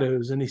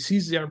shadows, and he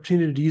sees the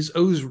opportunity to use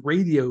O's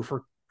radio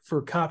for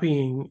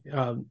copying.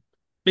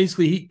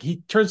 Basically,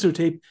 he turns to a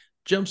tape,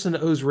 jumps into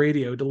O's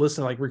radio to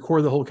listen, like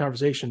record the whole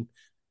conversation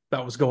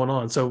that was going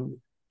on. So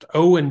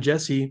O and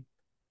Jesse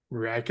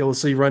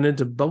miraculously run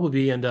into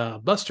Bumblebee and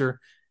Buster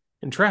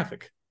in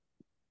traffic,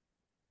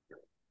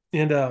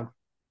 and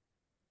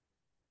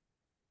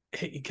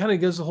he kind of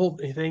goes the whole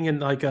thing, and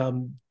like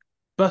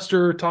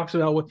Buster talks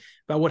about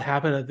what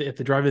happened at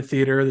the drive-in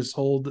theater, this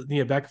whole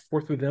back and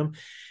forth with them,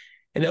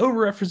 and it over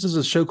references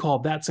a show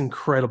called That's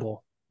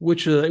Incredible,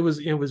 which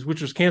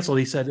which was canceled.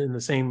 He said in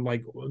the same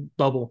like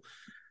bubble.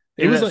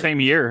 It was that same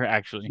year,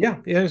 actually. Yeah,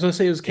 I was gonna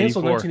say it was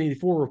canceled in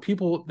 1984. Where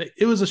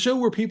it was a show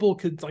where people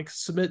could like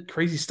submit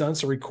crazy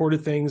stunts or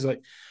recorded things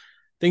like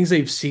things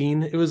they've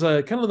seen. It was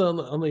kind of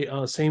on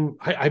the same.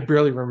 I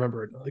barely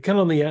remember it. Kind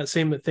of on the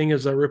same thing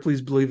as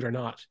Ripley's Believe It or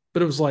Not,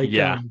 but it was like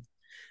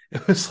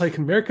it was like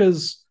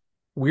America's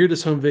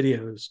weirdest home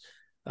videos.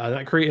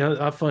 Not great,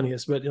 not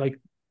funniest, but like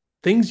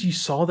things you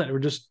saw that were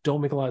just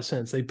don't make a lot of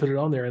sense. They put it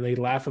on there and they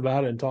laugh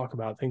about it and talk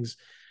about things.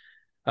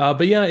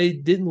 But yeah,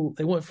 it didn't.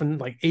 It went from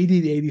like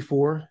 80 to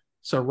 84.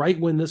 So right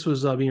when this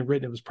was being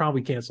written, it was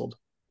probably canceled.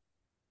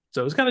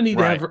 So it was kind of neat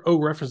to have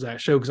reference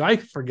that show because I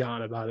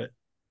forgot about it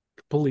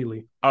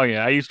completely. Oh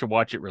yeah, I used to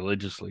watch it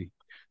religiously.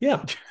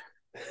 Yeah.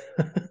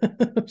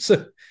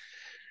 So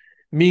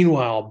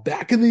meanwhile,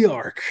 back in the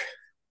Ark,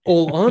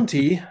 old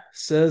Auntie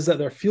says that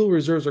their fuel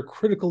reserves are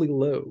critically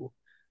low.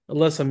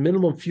 Unless a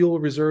minimum fuel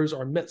reserves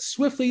are met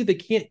swiftly, they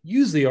can't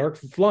use the Ark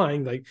for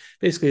flying. Like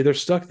basically, they're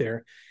stuck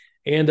there,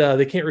 and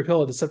they can't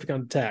repel a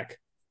Decepticon attack.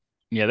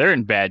 Yeah, they're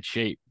in bad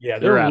shape. Yeah,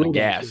 they're out of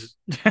gas.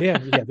 Yeah,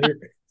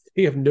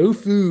 they have no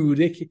food.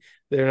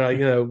 They're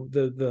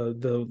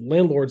the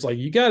landlord's like,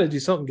 you got to do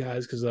something,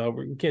 guys, because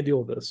we can't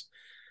deal with this.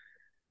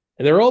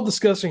 And they're all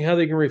discussing how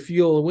they can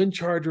refuel. And Wind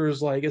Charger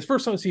is like, it's the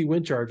first time I see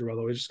Wind Charger, by the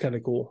way, which is kind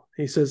of cool.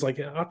 He says, like,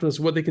 Optimus,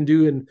 what they can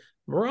do. And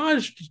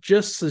Mirage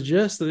just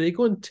suggests that they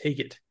go and take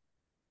it.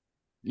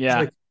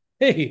 Yeah. Like,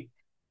 hey,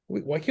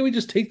 why can't we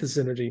just take this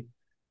energy?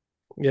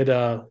 And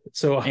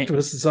so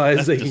Optimus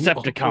decides they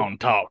Decepticon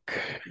talk.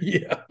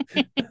 Yeah.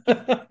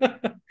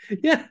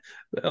 Yeah.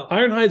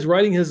 Ironhide's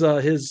riding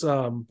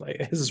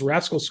his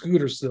rascal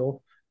scooter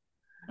still.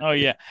 Oh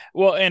yeah.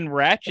 Well, and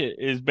Ratchet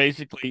is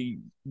basically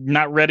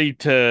not ready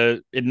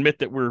to admit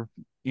that we're,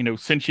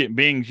 sentient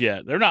beings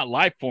yet. They're not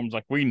life forms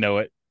like we know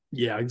it.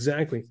 Yeah,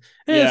 exactly.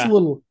 And it's a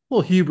little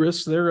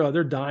hubris.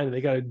 They're dying. And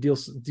they got to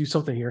do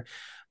something here.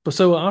 But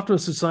so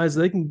Optimus decides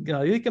they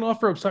can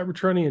offer up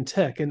Cybertronian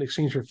tech in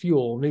exchange for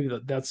fuel. Maybe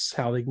that's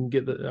how they can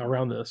get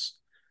around this.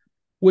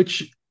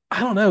 Which I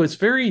don't know.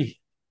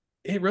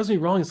 It rubs me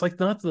wrong. It's like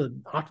not the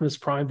Optimus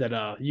Prime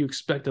that you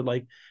expected.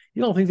 Like,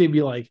 you don't think they'd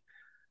be like,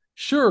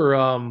 sure,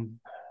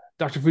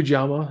 Dr.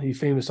 Fujiyama, you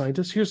famous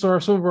scientist, here's some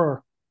of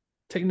our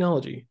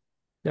technology.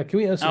 Now, can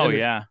we have some Oh energy?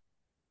 yeah.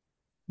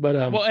 But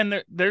Well,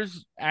 and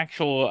there's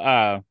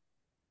actual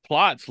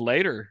plots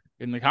later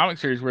in the comic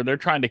series where they're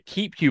trying to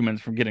keep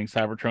humans from getting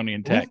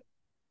Cybertronian tech.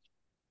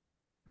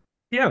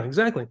 yeah,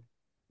 exactly.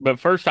 But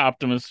first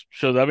Optimus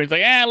shows up and he's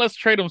like, let's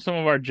trade him some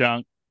of our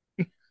junk.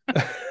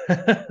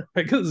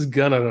 Like this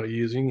gun I don't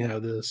use, you can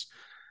have this.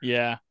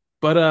 Yeah.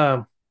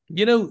 But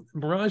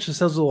Mirage just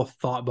has a little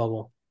thought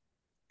bubble.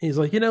 He's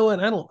like, you know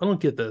what? I don't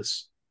get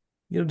this.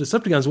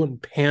 Decepticons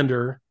wouldn't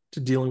pander to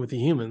dealing with the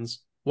humans.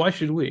 Why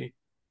should we?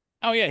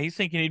 Oh yeah, he's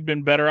thinking he'd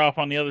been better off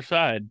on the other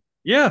side.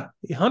 Yeah,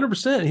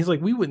 100%. He's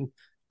like, we wouldn't.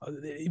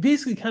 He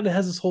basically kind of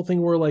has this whole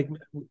thing where, like,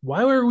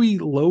 why are we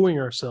lowering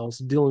ourselves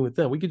dealing with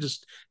them? We could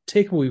just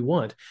take what we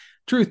want.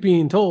 Truth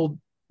being told,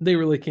 they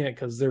really can't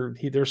because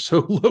they're so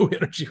low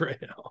energy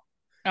right now.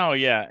 Oh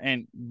yeah,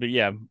 but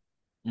yeah,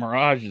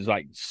 Mirage is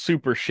like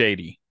super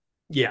shady.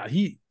 Yeah,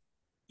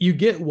 you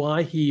get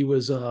why he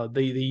was.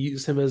 They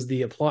used him as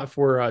the plot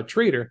for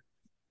Traitor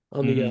Hmm.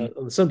 on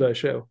the Sunday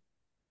show,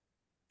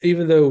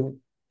 even though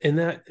in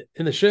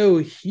the show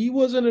he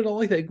wasn't at all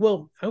like that.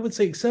 Well, I would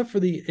say except for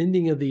the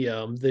ending of the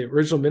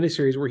original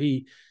miniseries where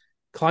he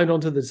climbed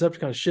onto the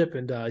Decepticon ship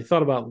and he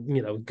thought about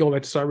going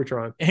back to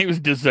Cybertron. He was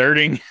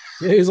deserting.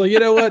 Yeah, he's like, you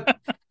know what,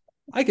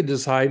 I could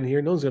just hide in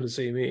here. No one's going to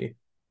see me.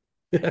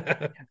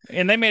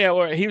 And they made it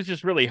where he was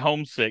just really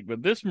homesick,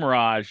 but this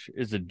Mirage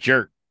is a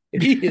jerk.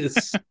 he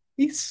is.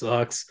 He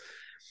sucks.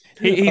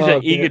 He's an Oh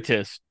man,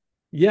 egotist.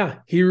 yeah,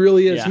 he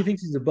really is. He Yeah.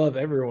 thinks he's above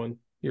everyone.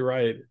 You're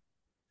right,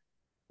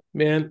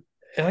 man.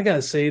 And I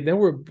gotta say, then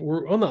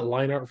we're on that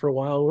line art for a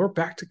while. We're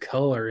back to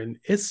color, and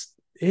it's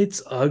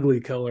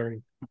ugly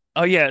coloring.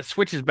 Oh yeah, it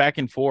switches back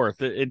and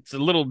forth. It's a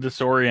little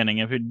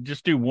disorienting. If it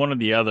just do one or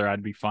the other,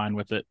 I'd be fine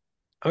with it.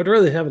 I would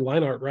rather have a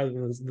line art rather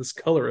than this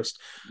colorist.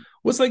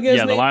 What's that guy's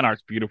Yeah, the name? line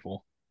art's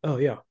beautiful. Oh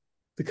yeah,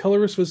 the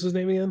colorist was his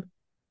name again.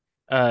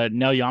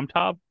 Nell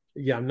Yomtov.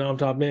 Yeah, Nom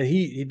Top man.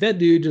 That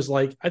dude just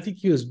like I think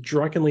he was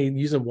drunkenly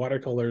using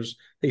watercolors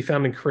they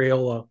found in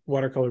Crayola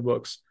watercolor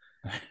books.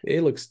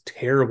 It looks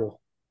terrible.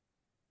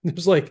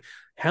 It's like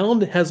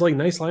Hound has like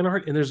nice line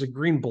art, and there's a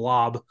green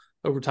blob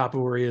over top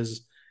of where he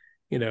is.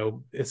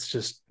 It's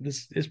just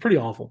it's pretty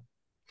awful.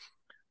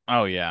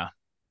 Oh yeah.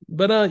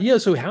 But yeah,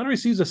 so Hound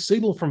receives a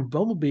signal from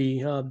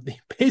Bumblebee.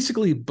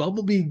 Basically,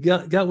 Bumblebee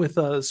got with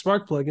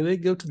Sparkplug, and they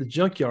go to the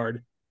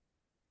junkyard,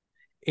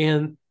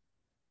 and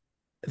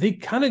they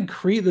kind of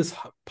create this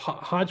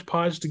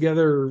hodgepodge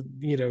together.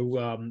 I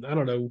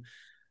don't know,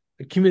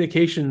 a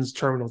communications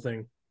terminal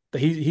thing. That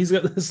he's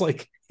got this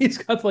like he's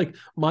got like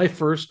my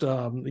first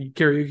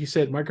karaoke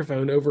set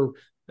microphone over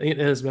in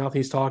his mouth.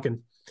 He's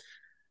talking.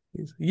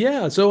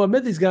 Yeah, so I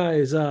met these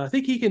guys. I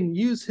think he can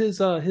use his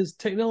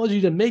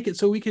technology to make it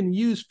so we can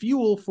use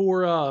fuel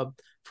for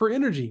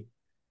energy.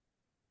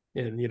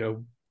 And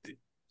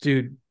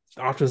dude,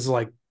 Optimus is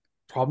like,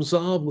 problem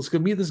solved. Let's go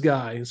meet this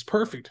guy. It's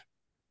perfect.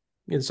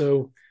 And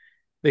so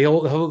they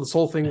all have this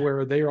whole thing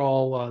where they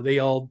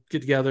all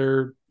get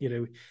together.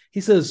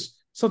 He says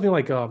something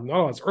like,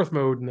 "Oh, it's Earth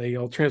mode," and they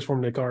all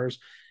transform into cars.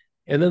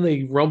 And then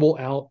they rumble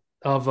out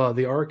of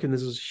the arc, and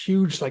there's this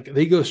huge like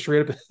they go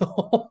straight up a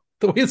hill.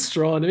 The way it's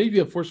drawn, it may be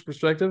a forced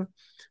perspective,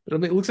 but I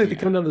mean, it looks like they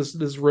Yeah. come down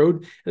this road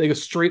and they go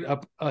straight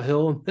up a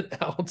hill and then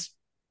out.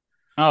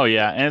 Oh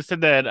yeah. And it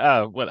said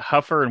that what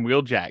Huffer and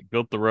Wheeljack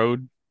built the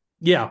road.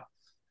 Yeah, Yeah.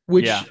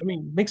 which I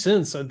mean makes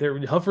sense.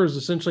 Huffer is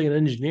essentially an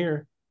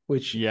engineer,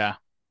 which Yeah.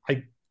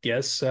 I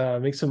guess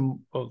makes him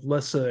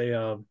less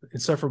a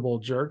insufferable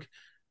jerk.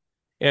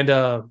 And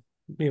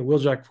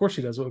Wheeljack, of course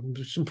he does. I'm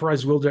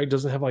surprised Wheeljack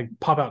doesn't have like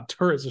pop out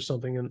turrets or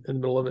something in the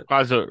middle of it.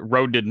 Cause the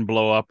road didn't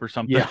blow up or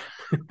something. Yeah,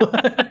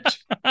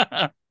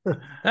 that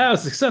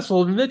was a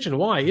successful invention.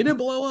 Why it didn't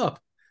blow up?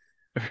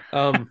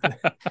 Um,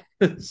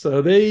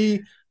 so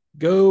they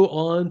go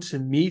on to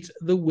meet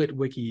the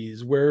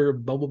Witwickies, where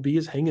Bumblebee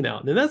is hanging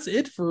out, and that's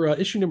it for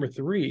issue number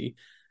 3.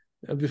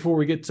 Before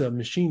we get to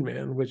Machine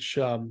Man, which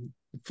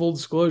full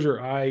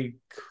disclosure, I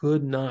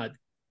could not.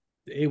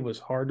 It was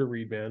hard to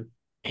read, man.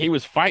 He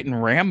was fighting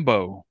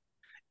Rambo.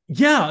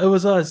 Yeah, it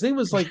was. His name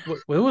was like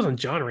well, it wasn't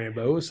John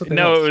Rambo. It was something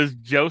No, it else. was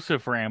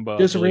Joseph Rambo, I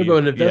Joseph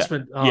Rambo, believe.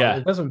 an Yeah. Yeah.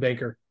 investment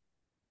banker.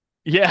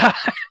 Yeah.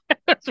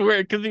 That's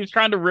weird because he was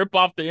trying to rip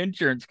off the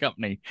insurance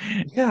company.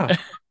 Yeah,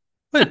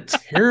 what a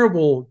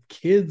terrible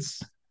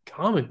kids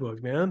comic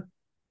book, man.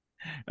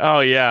 Oh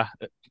yeah.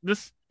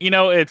 This,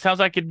 it sounds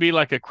like it'd be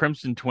like a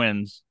Crimson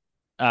Twins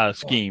Oh,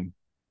 scheme.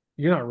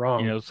 you're not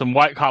wrong. Some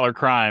white collar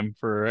crime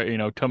for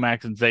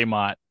Tomax and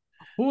Zaymot.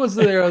 What was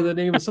the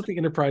name of something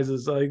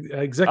Enterprises?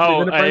 Executive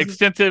Oh, Enterprises,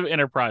 Extensive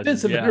Enterprises.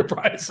 Extensive Yeah.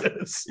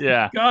 Enterprises.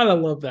 Yeah. God, I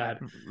love that.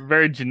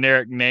 Very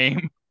generic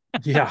name.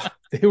 Yeah,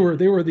 they were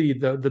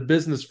the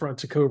business front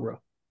to Cobra,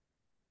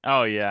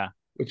 Oh yeah.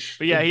 which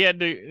But yeah,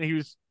 he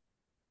was,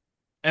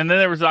 and then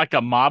there was like a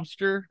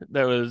mobster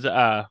that was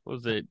what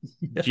was it?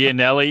 yeah,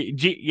 Gianelli.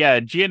 Yeah,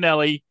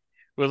 Gianelli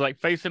was like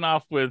facing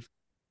off with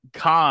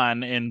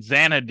Khan and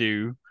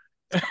Xanadu.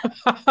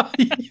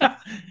 Yeah.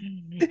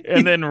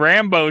 And then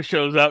Rambo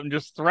shows up and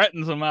just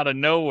threatens him out of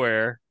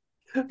nowhere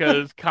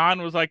because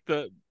Khan was like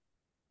the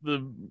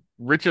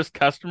richest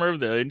customer of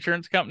the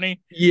insurance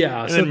company.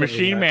 Yeah, And then something like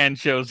Machine that. Man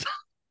shows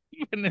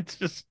up and it's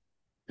just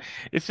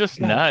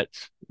God.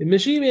 nuts. And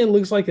Machine Man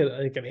looks like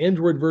an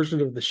android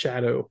version of the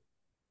Shadow.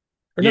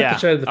 Or not the Yeah.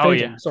 Shadow, the Oh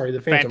yeah. Phantom. Sorry,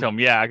 the Phantom. Phantom.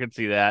 Yeah, I could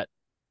see that.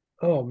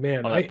 Oh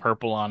man. All that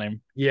purple on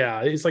him.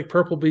 Yeah, it's like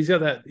purple, but he's got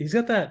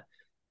that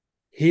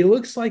he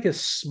looks like a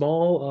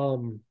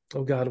small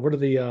oh god, what are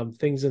the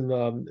things in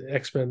the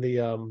X-Men, the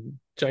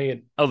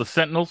giant Oh, the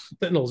Sentinels.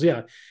 sentinels,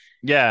 yeah.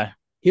 Yeah.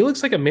 He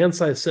looks like a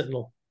man-sized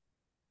sentinel.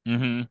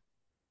 Mm-hmm.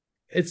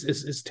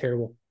 It's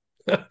terrible.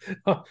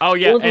 Oh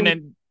yeah. And However,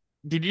 then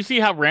did you see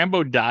how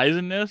Rambo dies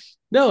in this?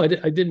 no, I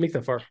didn't make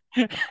that far.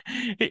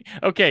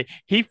 Okay,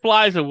 he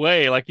flies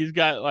away like he's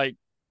got like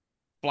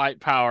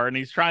flight power and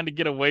he's trying to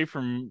get away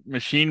from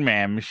Machine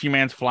Man. Machine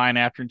Man's flying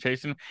after and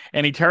chasing him,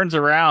 and he turns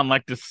around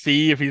like to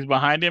see if he's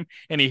behind him,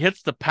 and he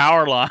hits the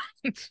power line.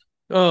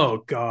 Oh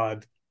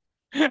god.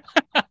 And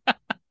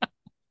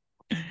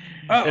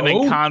then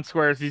Uh-oh. Khan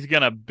swears he's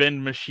gonna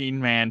bend Machine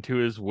Man to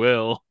his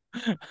will.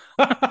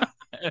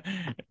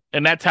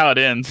 And that's how it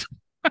ends.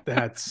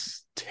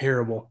 That's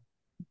terrible.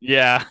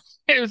 Yeah.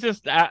 It was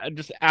just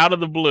out of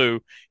the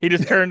blue. He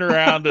just turned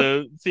around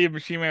to see if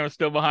Machine Man was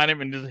still behind him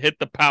and just hit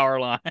the power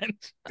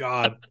lines.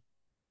 God.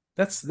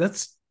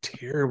 That's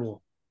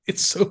terrible.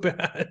 It's so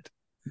bad.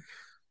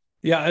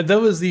 Yeah, that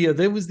was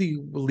the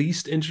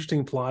least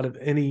interesting plot of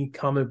any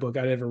comic book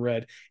I'd ever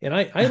read. And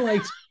I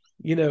liked,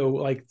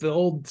 like the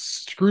old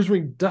Scrooge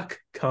McDuck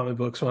comic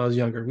books when I was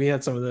younger. We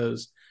had some of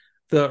those.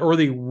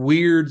 The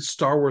weird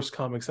Star Wars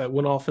comics that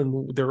went off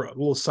in their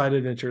little side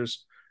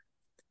adventures.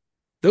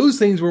 Those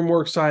things were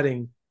more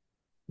exciting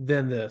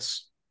than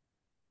this.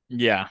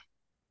 Yeah.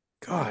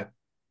 God,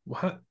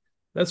 what?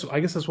 I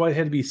guess that's why it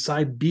had to be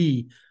side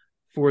B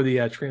for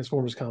the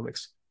Transformers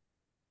comics.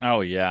 Oh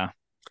yeah.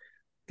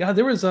 God,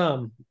 there was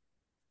someone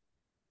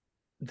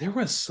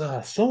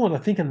I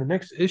think in the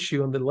next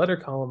issue in the letter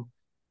column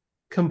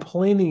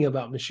complaining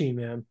about Machine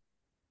Man.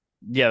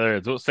 Yeah, there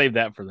is. We'll save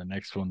that for the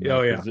next one though,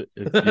 Oh yeah.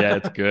 because yeah,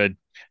 it's good.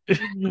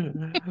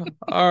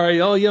 All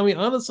right. Oh yeah. I mean,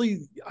 honestly,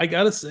 I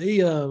gotta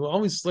say, I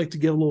always like to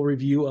give a little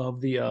review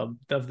of the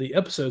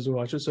episodes we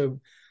watch.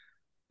 So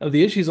of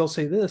the issues, I'll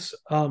say this: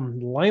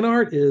 line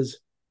art is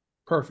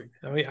perfect.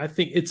 I mean, I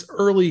think it's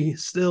early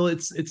still.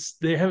 It's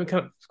they haven't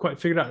kind of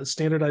quite figured out the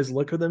standardized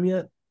look of them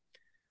yet.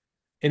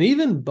 And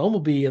even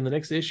Bumblebee in the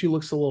next issue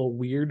looks a little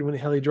weird when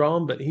how they draw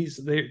him, but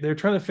they're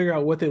trying to figure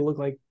out what they look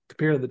like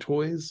compared to the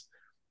toys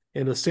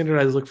and the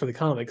standardized look for the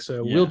comics.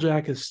 So Yeah.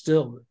 Wheeljack is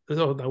still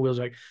not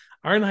Wheeljack.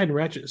 Ironhide and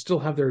Ratchet still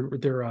have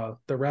their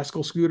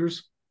rascal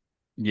scooters.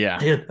 Yeah.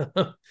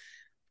 And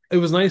it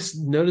was nice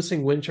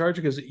noticing Windcharger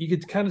because you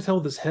could kind of tell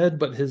with his head,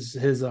 but his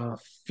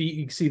feet,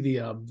 you can see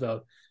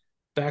the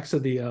backs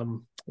of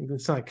the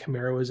it's not a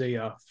Camaro, is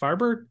a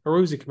Firebird, or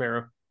was it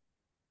Camaro?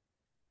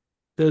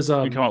 There's You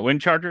talking about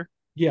Windcharger?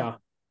 yeah,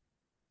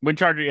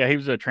 Windcharger, yeah, he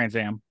was a Trans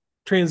Am.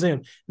 Trans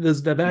Am.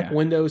 There's the back Yeah.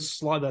 window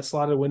slot, that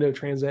slotted window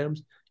Trans Ams.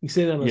 You can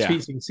see it on his Yeah.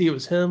 feet, so you can see it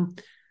was him.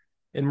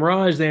 In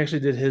Mirage, they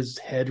actually did his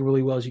head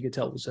really well, as you could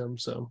tell it was him.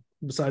 So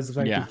besides the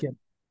fact Yeah. he kept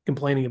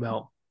complaining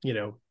about,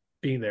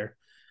 being there.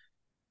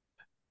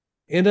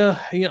 And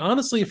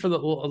honestly, for a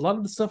lot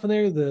of the stuff in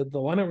there, the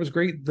lineup was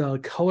great. The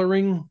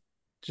coloring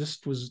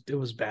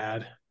was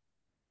bad.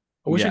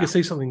 I wish I Yeah. could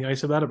say something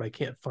nice about it, but I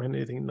can't find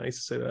anything nice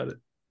to say about it.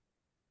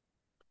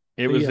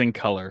 It But was yeah, in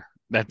color.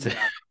 That's it.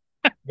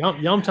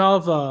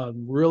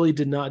 Yom really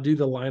did not do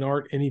the line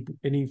art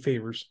any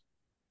favors.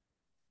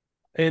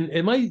 And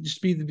it might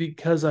just be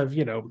because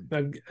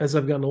as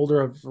I've gotten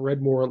older, I've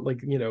read more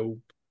like,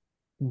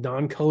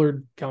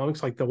 non-colored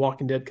comics like the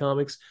Walking Dead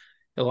comics.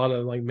 A lot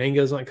of like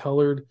mangas not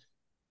colored.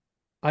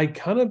 I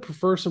kind of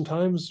prefer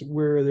sometimes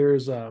where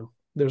there's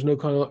no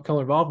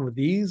color involved. With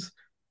these,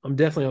 I'm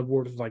definitely on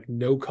board with like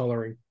no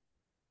coloring.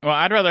 Well,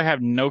 I'd rather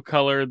have no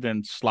color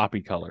than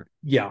sloppy color.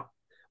 Yeah.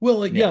 Well,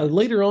 like Yeah.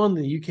 later on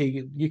in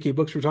the UK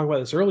books, we were talking about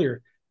this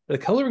earlier. The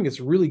coloring is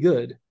really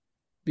good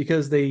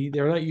because they're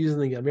not using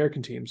the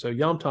American team, so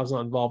Yamtov's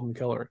not involved in the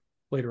color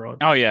later on.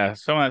 Oh yeah,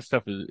 some of that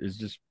stuff is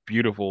just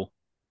beautiful.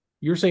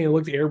 You were saying it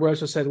looked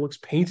airbrushed. I said it looks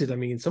painted. I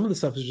mean, some of the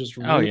stuff is just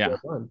Oh really yeah.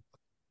 well done.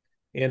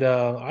 And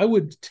I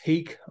would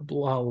take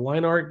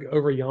line art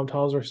over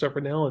Yamtov's or stuff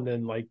right now, and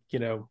then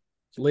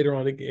later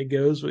on it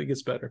goes, it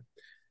gets better.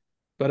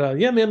 But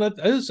yeah, man,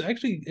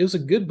 it was a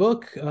good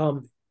book.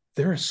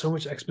 There is so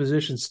much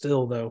exposition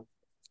still, though.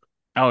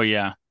 Oh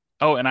yeah.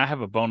 Oh, and I have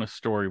a bonus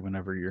story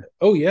whenever you're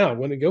Oh yeah,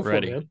 when to go for it,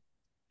 ready.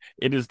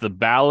 It is the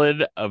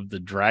Ballad of the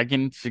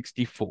Dragon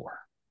 64.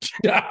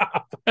 man.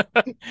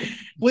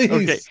 Please.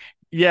 Okay.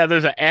 Yeah,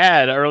 there's an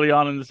ad early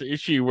on in this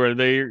issue where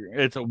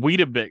it's a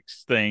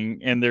Weetabix thing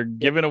and they're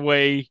giving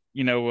away,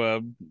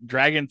 a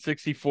Dragon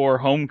 64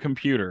 home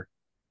computer.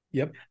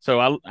 Yep.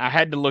 So I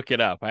had to look it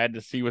up. I had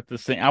to see what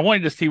I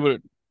wanted to see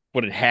what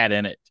it had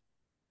in it.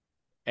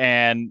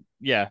 And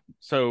yeah,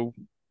 so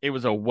It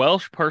was a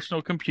Welsh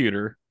personal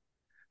computer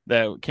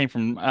that came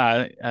from,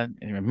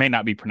 it may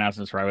not be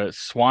pronouncing this right, but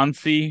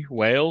Swansea,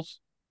 Wales.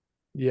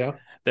 Yeah.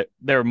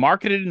 They're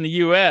marketed in the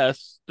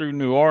U.S. through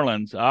New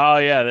Orleans. Oh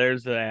yeah,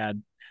 there's the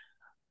ad.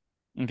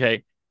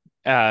 Okay,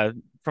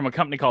 from a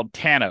company called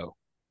Tano,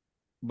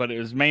 but it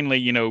was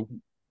mainly,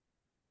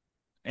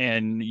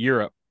 in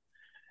Europe.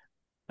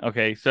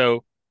 Okay,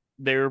 so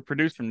they were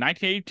produced from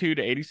 1982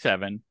 to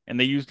 87, and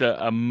they used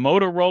a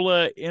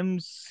Motorola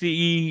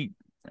MC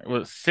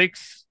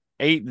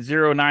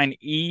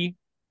 6809E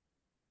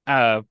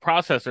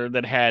processor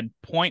that had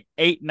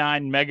 0.89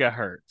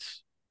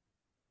 megahertz.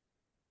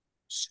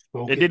 It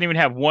Okay. didn't even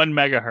have 1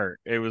 megahertz.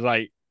 It was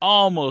like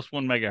almost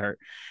 1 megahertz.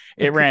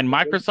 It ran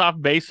Microsoft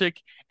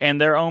Basic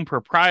and their own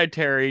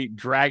proprietary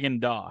Dragon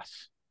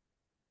DOS.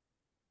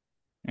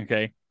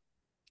 Okay.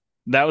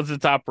 That was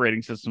its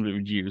operating system it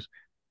would use.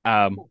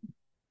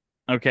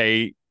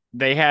 Okay.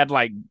 They had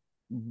like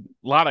a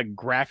lot of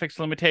graphics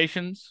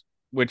limitations,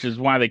 which is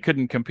why they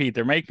couldn't compete.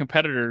 Their main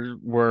competitors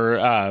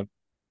were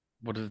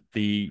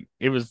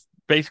it was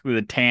basically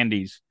the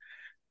Tandies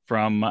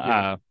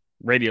from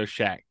Radio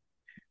Shack,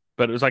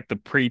 but it was like the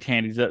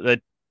pre-Tandies,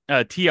 the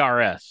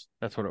TRS.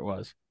 That's what it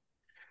was.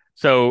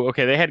 So,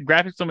 okay, they had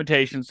graphics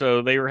limitations,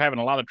 so they were having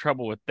a lot of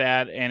trouble with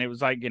that. And it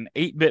was like an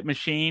 8-bit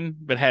machine,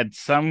 but had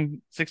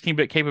some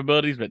 16-bit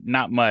capabilities, but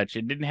not much.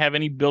 It didn't have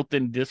any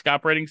built-in disk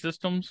operating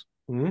systems,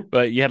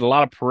 but you had a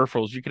lot of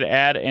peripherals you could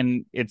add.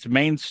 And its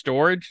main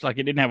storage, like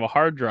it didn't have a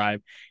hard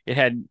drive, it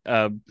had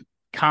a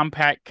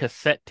compact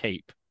cassette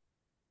tape.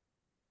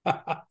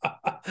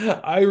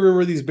 I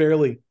remember these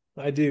barely.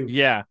 I do.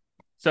 Yeah.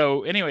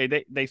 So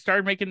anyway, they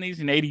started making these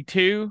in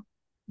 82.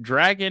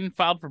 Dragon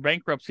filed for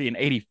bankruptcy in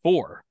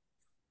 84.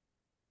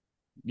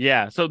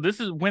 Yeah. So this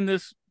is when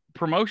this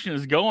promotion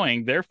is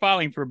going. They're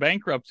filing for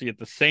bankruptcy at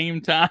the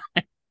same time.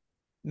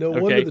 No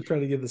wonder they're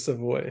trying to give this stuff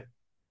away.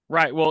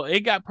 Right. Well, it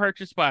got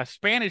purchased by a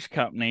Spanish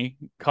company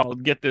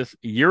called, get this,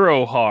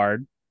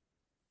 Eurohard.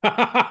 Right.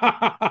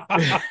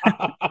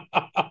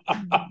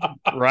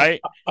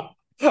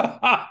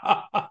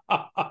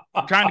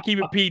 I'm trying to keep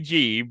it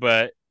PG,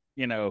 but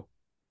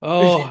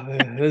Oh,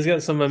 there's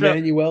got some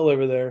Emmanuel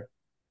over there.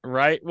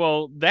 Right.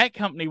 Well, that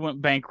company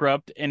went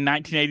bankrupt in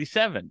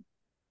 1987.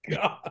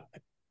 God.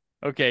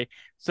 Okay.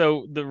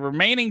 So the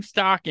remaining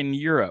stock in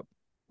Europe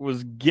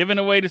was given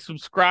away to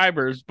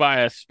subscribers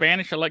by a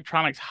Spanish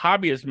electronics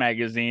hobbyist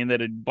magazine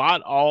that had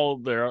bought all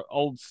their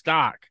old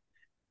stock.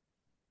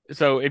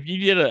 So if you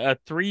did a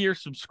 3-year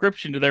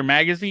subscription to their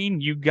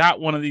magazine, you got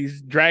one of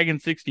these Dragon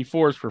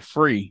 64s for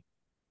free.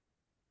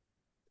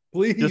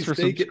 Please, just for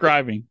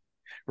subscribing.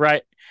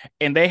 Right.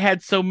 And they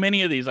had so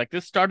many of these. Like,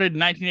 this started in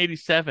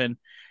 1987.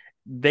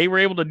 They were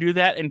able to do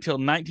that until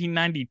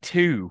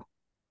 1992.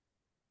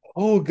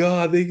 Oh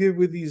God, they get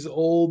with these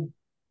old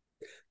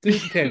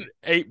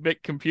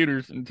 8-bit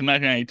computers into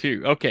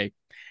 1992. Okay.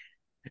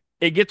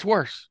 It gets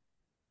worse.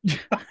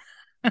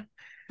 But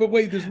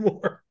wait, there's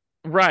more.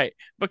 Right.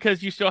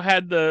 Because you still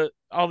had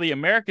all the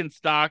American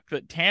stock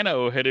that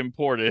Tano had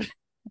imported.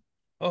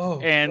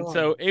 Oh, and God.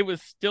 So it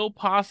was still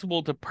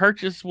possible to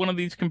purchase one of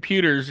these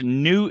computers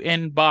new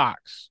in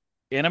box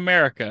in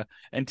America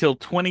until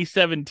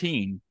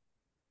 2017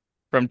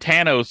 from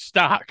Tano's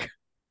stock.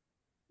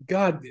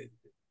 God,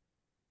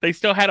 they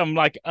still had them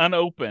like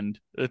unopened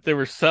that they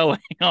were selling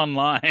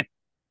online.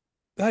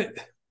 I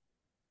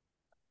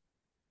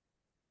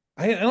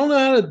don't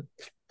know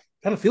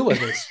how to feel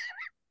about this.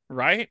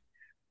 Right?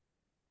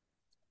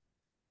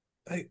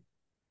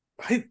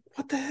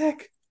 What the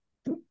heck?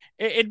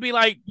 It'd be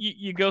like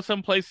you go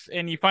someplace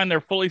and you find they're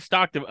fully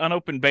stocked of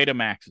unopened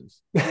Betamaxes.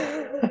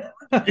 So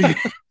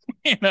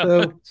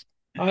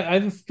I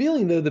have a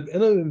feeling though the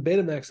unopened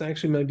Betamax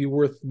actually might be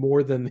worth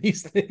more than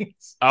these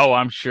things. Oh,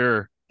 I'm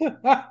sure.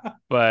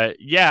 But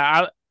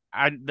yeah,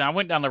 I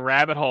went down the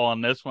rabbit hole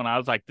on this one. I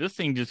was like, this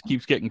thing just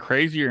keeps getting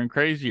crazier and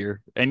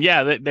crazier. And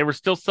yeah, they were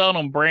still selling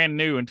them brand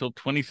new until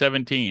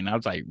 2017. I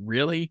was like,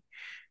 really?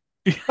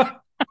 You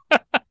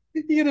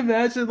can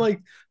imagine,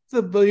 like, you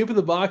open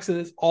the box and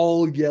it's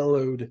all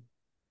yellowed.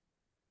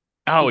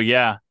 Oh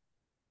yeah.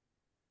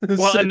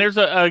 Well, and there's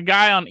a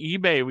guy on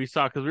eBay we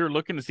saw, because we were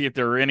looking to see if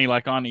there were any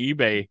like on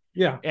eBay.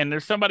 Yeah. And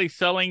there's somebody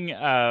selling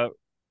I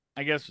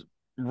guess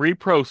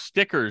repro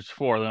stickers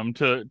for them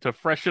to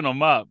freshen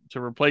them up,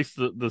 to replace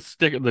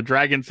the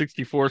Dragon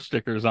 64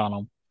 stickers on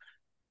them.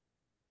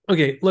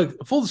 Okay, look,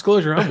 full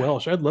disclosure, I'm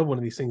Welsh. I'd love one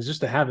of these things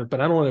just to have it,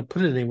 but I don't want to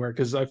put it anywhere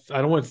because I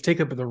don't want it to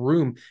take up the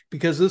room,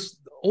 because this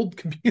old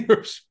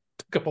computer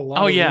took up a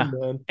lot of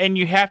room, man. And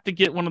you have to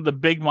get one of the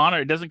big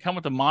monitor. It doesn't come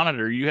with a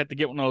monitor. You have to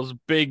get one of those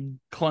big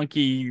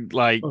clunky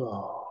like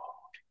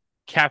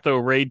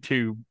cathode ray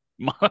tube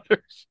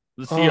monitors,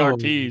 the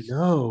CRTs. Oh,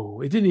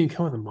 no, it didn't even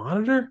come with a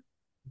monitor.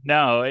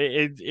 No,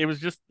 it was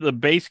just the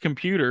base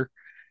computer,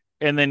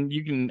 and then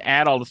you can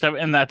add all the stuff.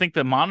 And I think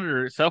the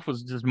monitor itself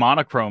was just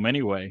monochrome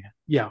anyway.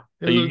 Yeah,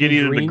 so you get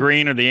either the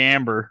green or the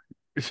amber.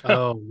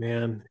 Oh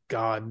man,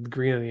 God, the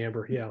green and the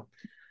amber. Yeah,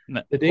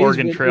 the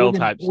Oregon Trail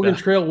type Oregon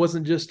stuff. Trail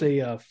wasn't just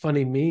a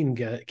funny meme,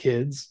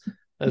 kids.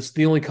 That's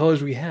the only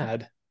colors we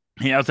had.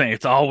 Yeah, I was saying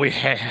it's all we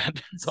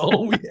had. It's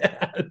all we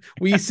had.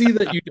 We see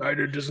that you died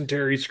of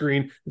dysentery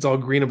screen. It's all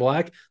green and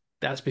black.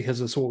 That's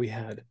because it's what we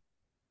had.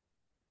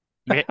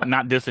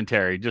 Not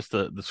dysentery, just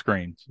the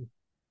screens.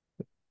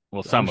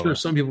 Well, I'm some of sure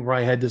us. some people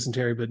probably had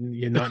dysentery, but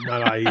yeah, not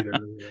I either.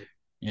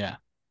 Yeah,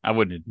 I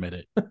wouldn't admit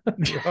it.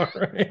 All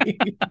right.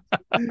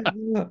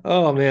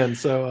 Oh man.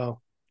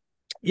 So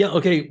yeah,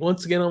 okay.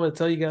 Once again, I'm gonna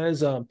tell you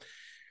guys, I'm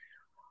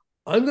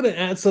gonna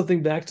add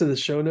something back to the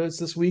show notes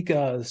this week.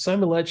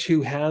 Simon Lech,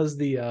 who has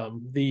the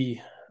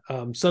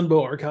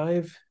Sunbow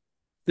archive,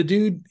 the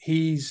dude,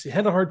 he's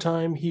had a hard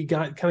time. He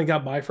got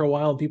by for a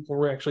while, and people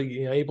were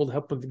actually, able to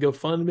help with the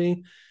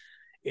GoFundMe.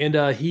 And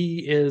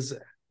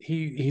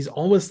he's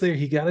almost there.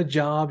 He got a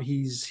job.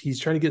 He's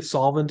trying to get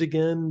solvent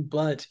again,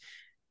 but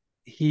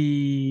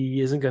he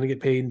isn't going to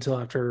get paid until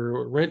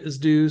after rent is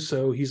due.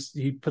 So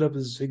he put up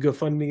his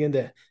GoFundMe again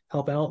to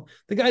help out.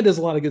 The guy does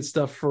a lot of good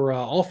stuff for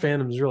all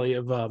fandoms, really,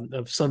 of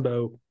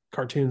Sunbow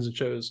cartoons and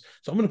shows.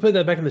 So I'm going to put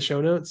that back in the show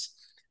notes.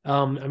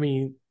 I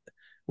mean,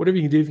 whatever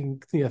you can do, if you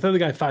can, throw the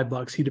guy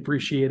 $5, he'd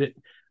appreciate it.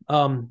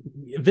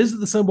 Visit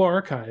the Sunbow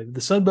archive.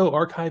 The Sunbow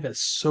archive has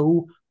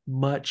so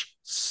much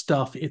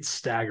stuff; it's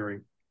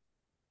staggering.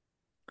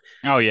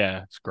 Oh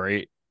yeah, it's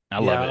great. I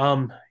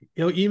love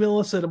it. Email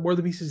us at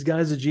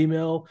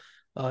morethanpieces@gmail.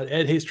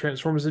 Ed Hayes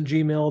Transformers at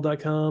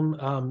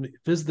gmail.com.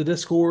 Visit the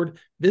Discord,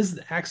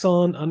 visit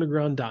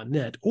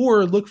axonunderground.net,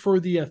 or look for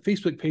the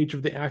Facebook page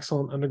of the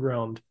Axon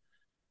Underground.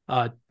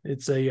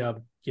 It's a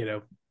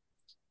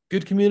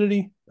good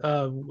community,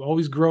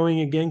 always growing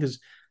again, because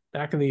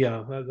back in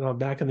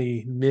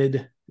the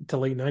mid to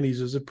late 90s,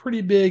 it was a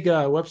pretty big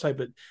website,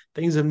 but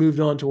things have moved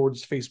on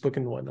towards Facebook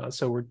and whatnot.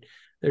 So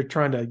they're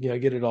trying to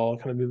get it all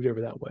kind of moved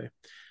over that way.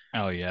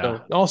 Oh yeah.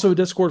 So also a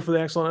Discord for the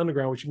Axon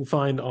Underground, which you can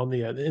find on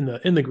the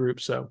in the group.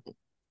 So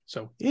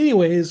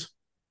anyways,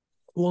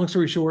 long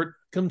story short,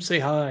 come say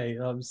hi.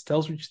 Tell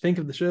us what you think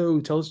of the show.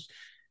 Tell us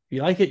if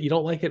you like it, you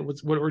don't like it,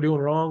 what we're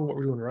doing wrong, what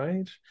we're doing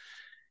right.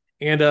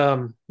 And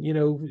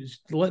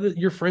let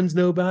your friends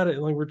know about it.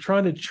 Like, we're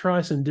trying to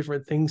try some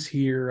different things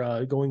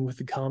here, going with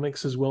the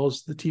comics as well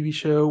as the TV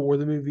show or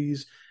the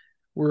movies.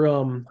 We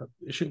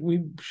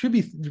should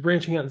be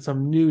branching out in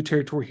some new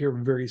territory here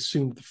very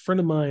soon. With a friend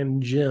of mine,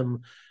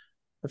 Jim,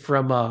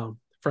 from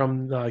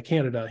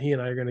Canada, he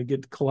and I are going to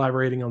get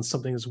collaborating on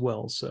something as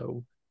well.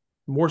 So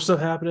more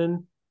stuff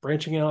happening,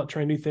 branching out,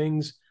 trying new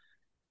things.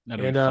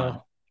 That'll be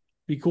fun.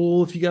 Be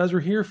cool if you guys were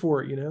here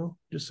for it.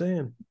 Just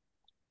saying.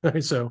 All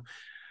right, so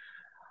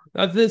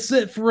that's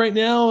it for right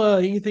now.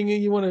 Anything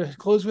you want to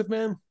close with,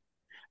 man?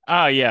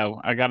 Yeah,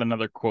 I got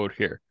another quote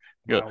here.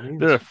 They're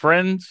the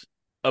friends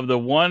of the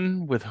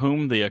one with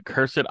whom the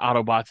accursed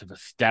Autobots have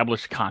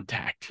established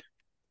contact.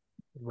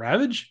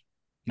 Ravage?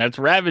 That's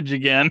Ravage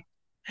again.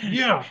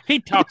 Yeah. He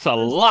talks a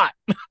lot.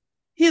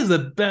 He has the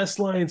best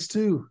lines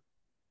too.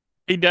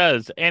 He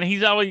does. And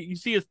he's always, you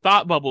see his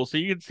thought bubble, so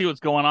you can see what's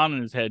going on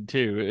in his head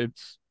too.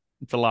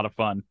 It's a lot of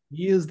fun.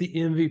 He is the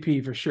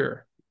MVP for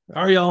sure.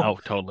 All right, y'all. Oh,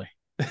 totally.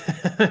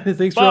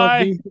 Thanks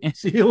Bye. for all.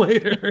 See you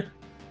later.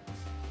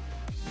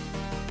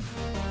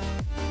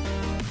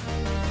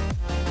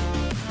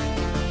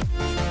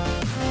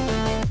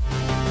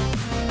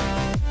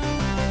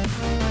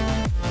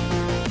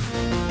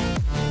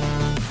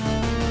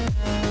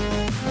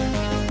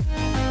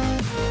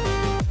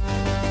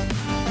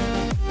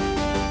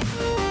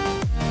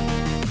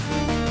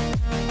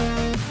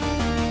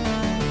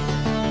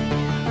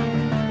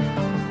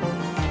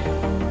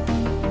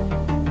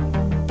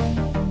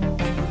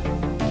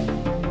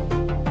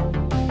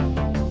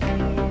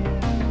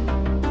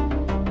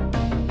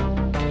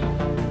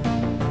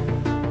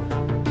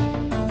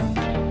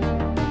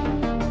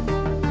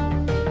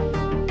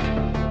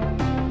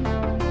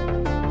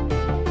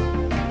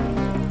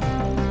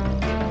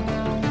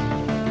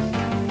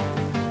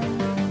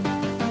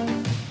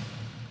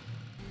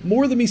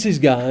 More Than Mises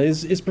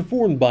Guys is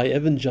performed by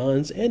Evan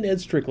Johns and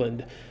Ed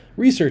Strickland.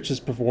 Research is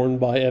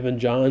performed by Evan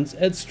Johns,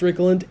 Ed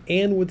Strickland,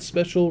 and with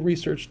special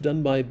research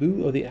done by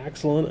Boo of the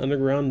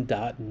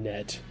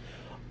AxonUnderground.net.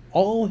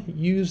 All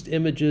used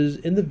images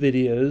in the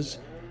videos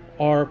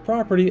are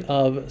property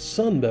of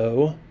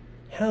Sunbow,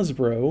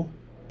 Hasbro,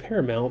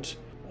 Paramount,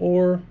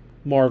 or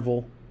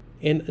Marvel.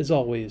 And as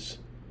always,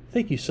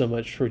 thank you so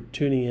much for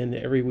tuning in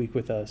every week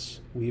with us.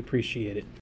 We appreciate it.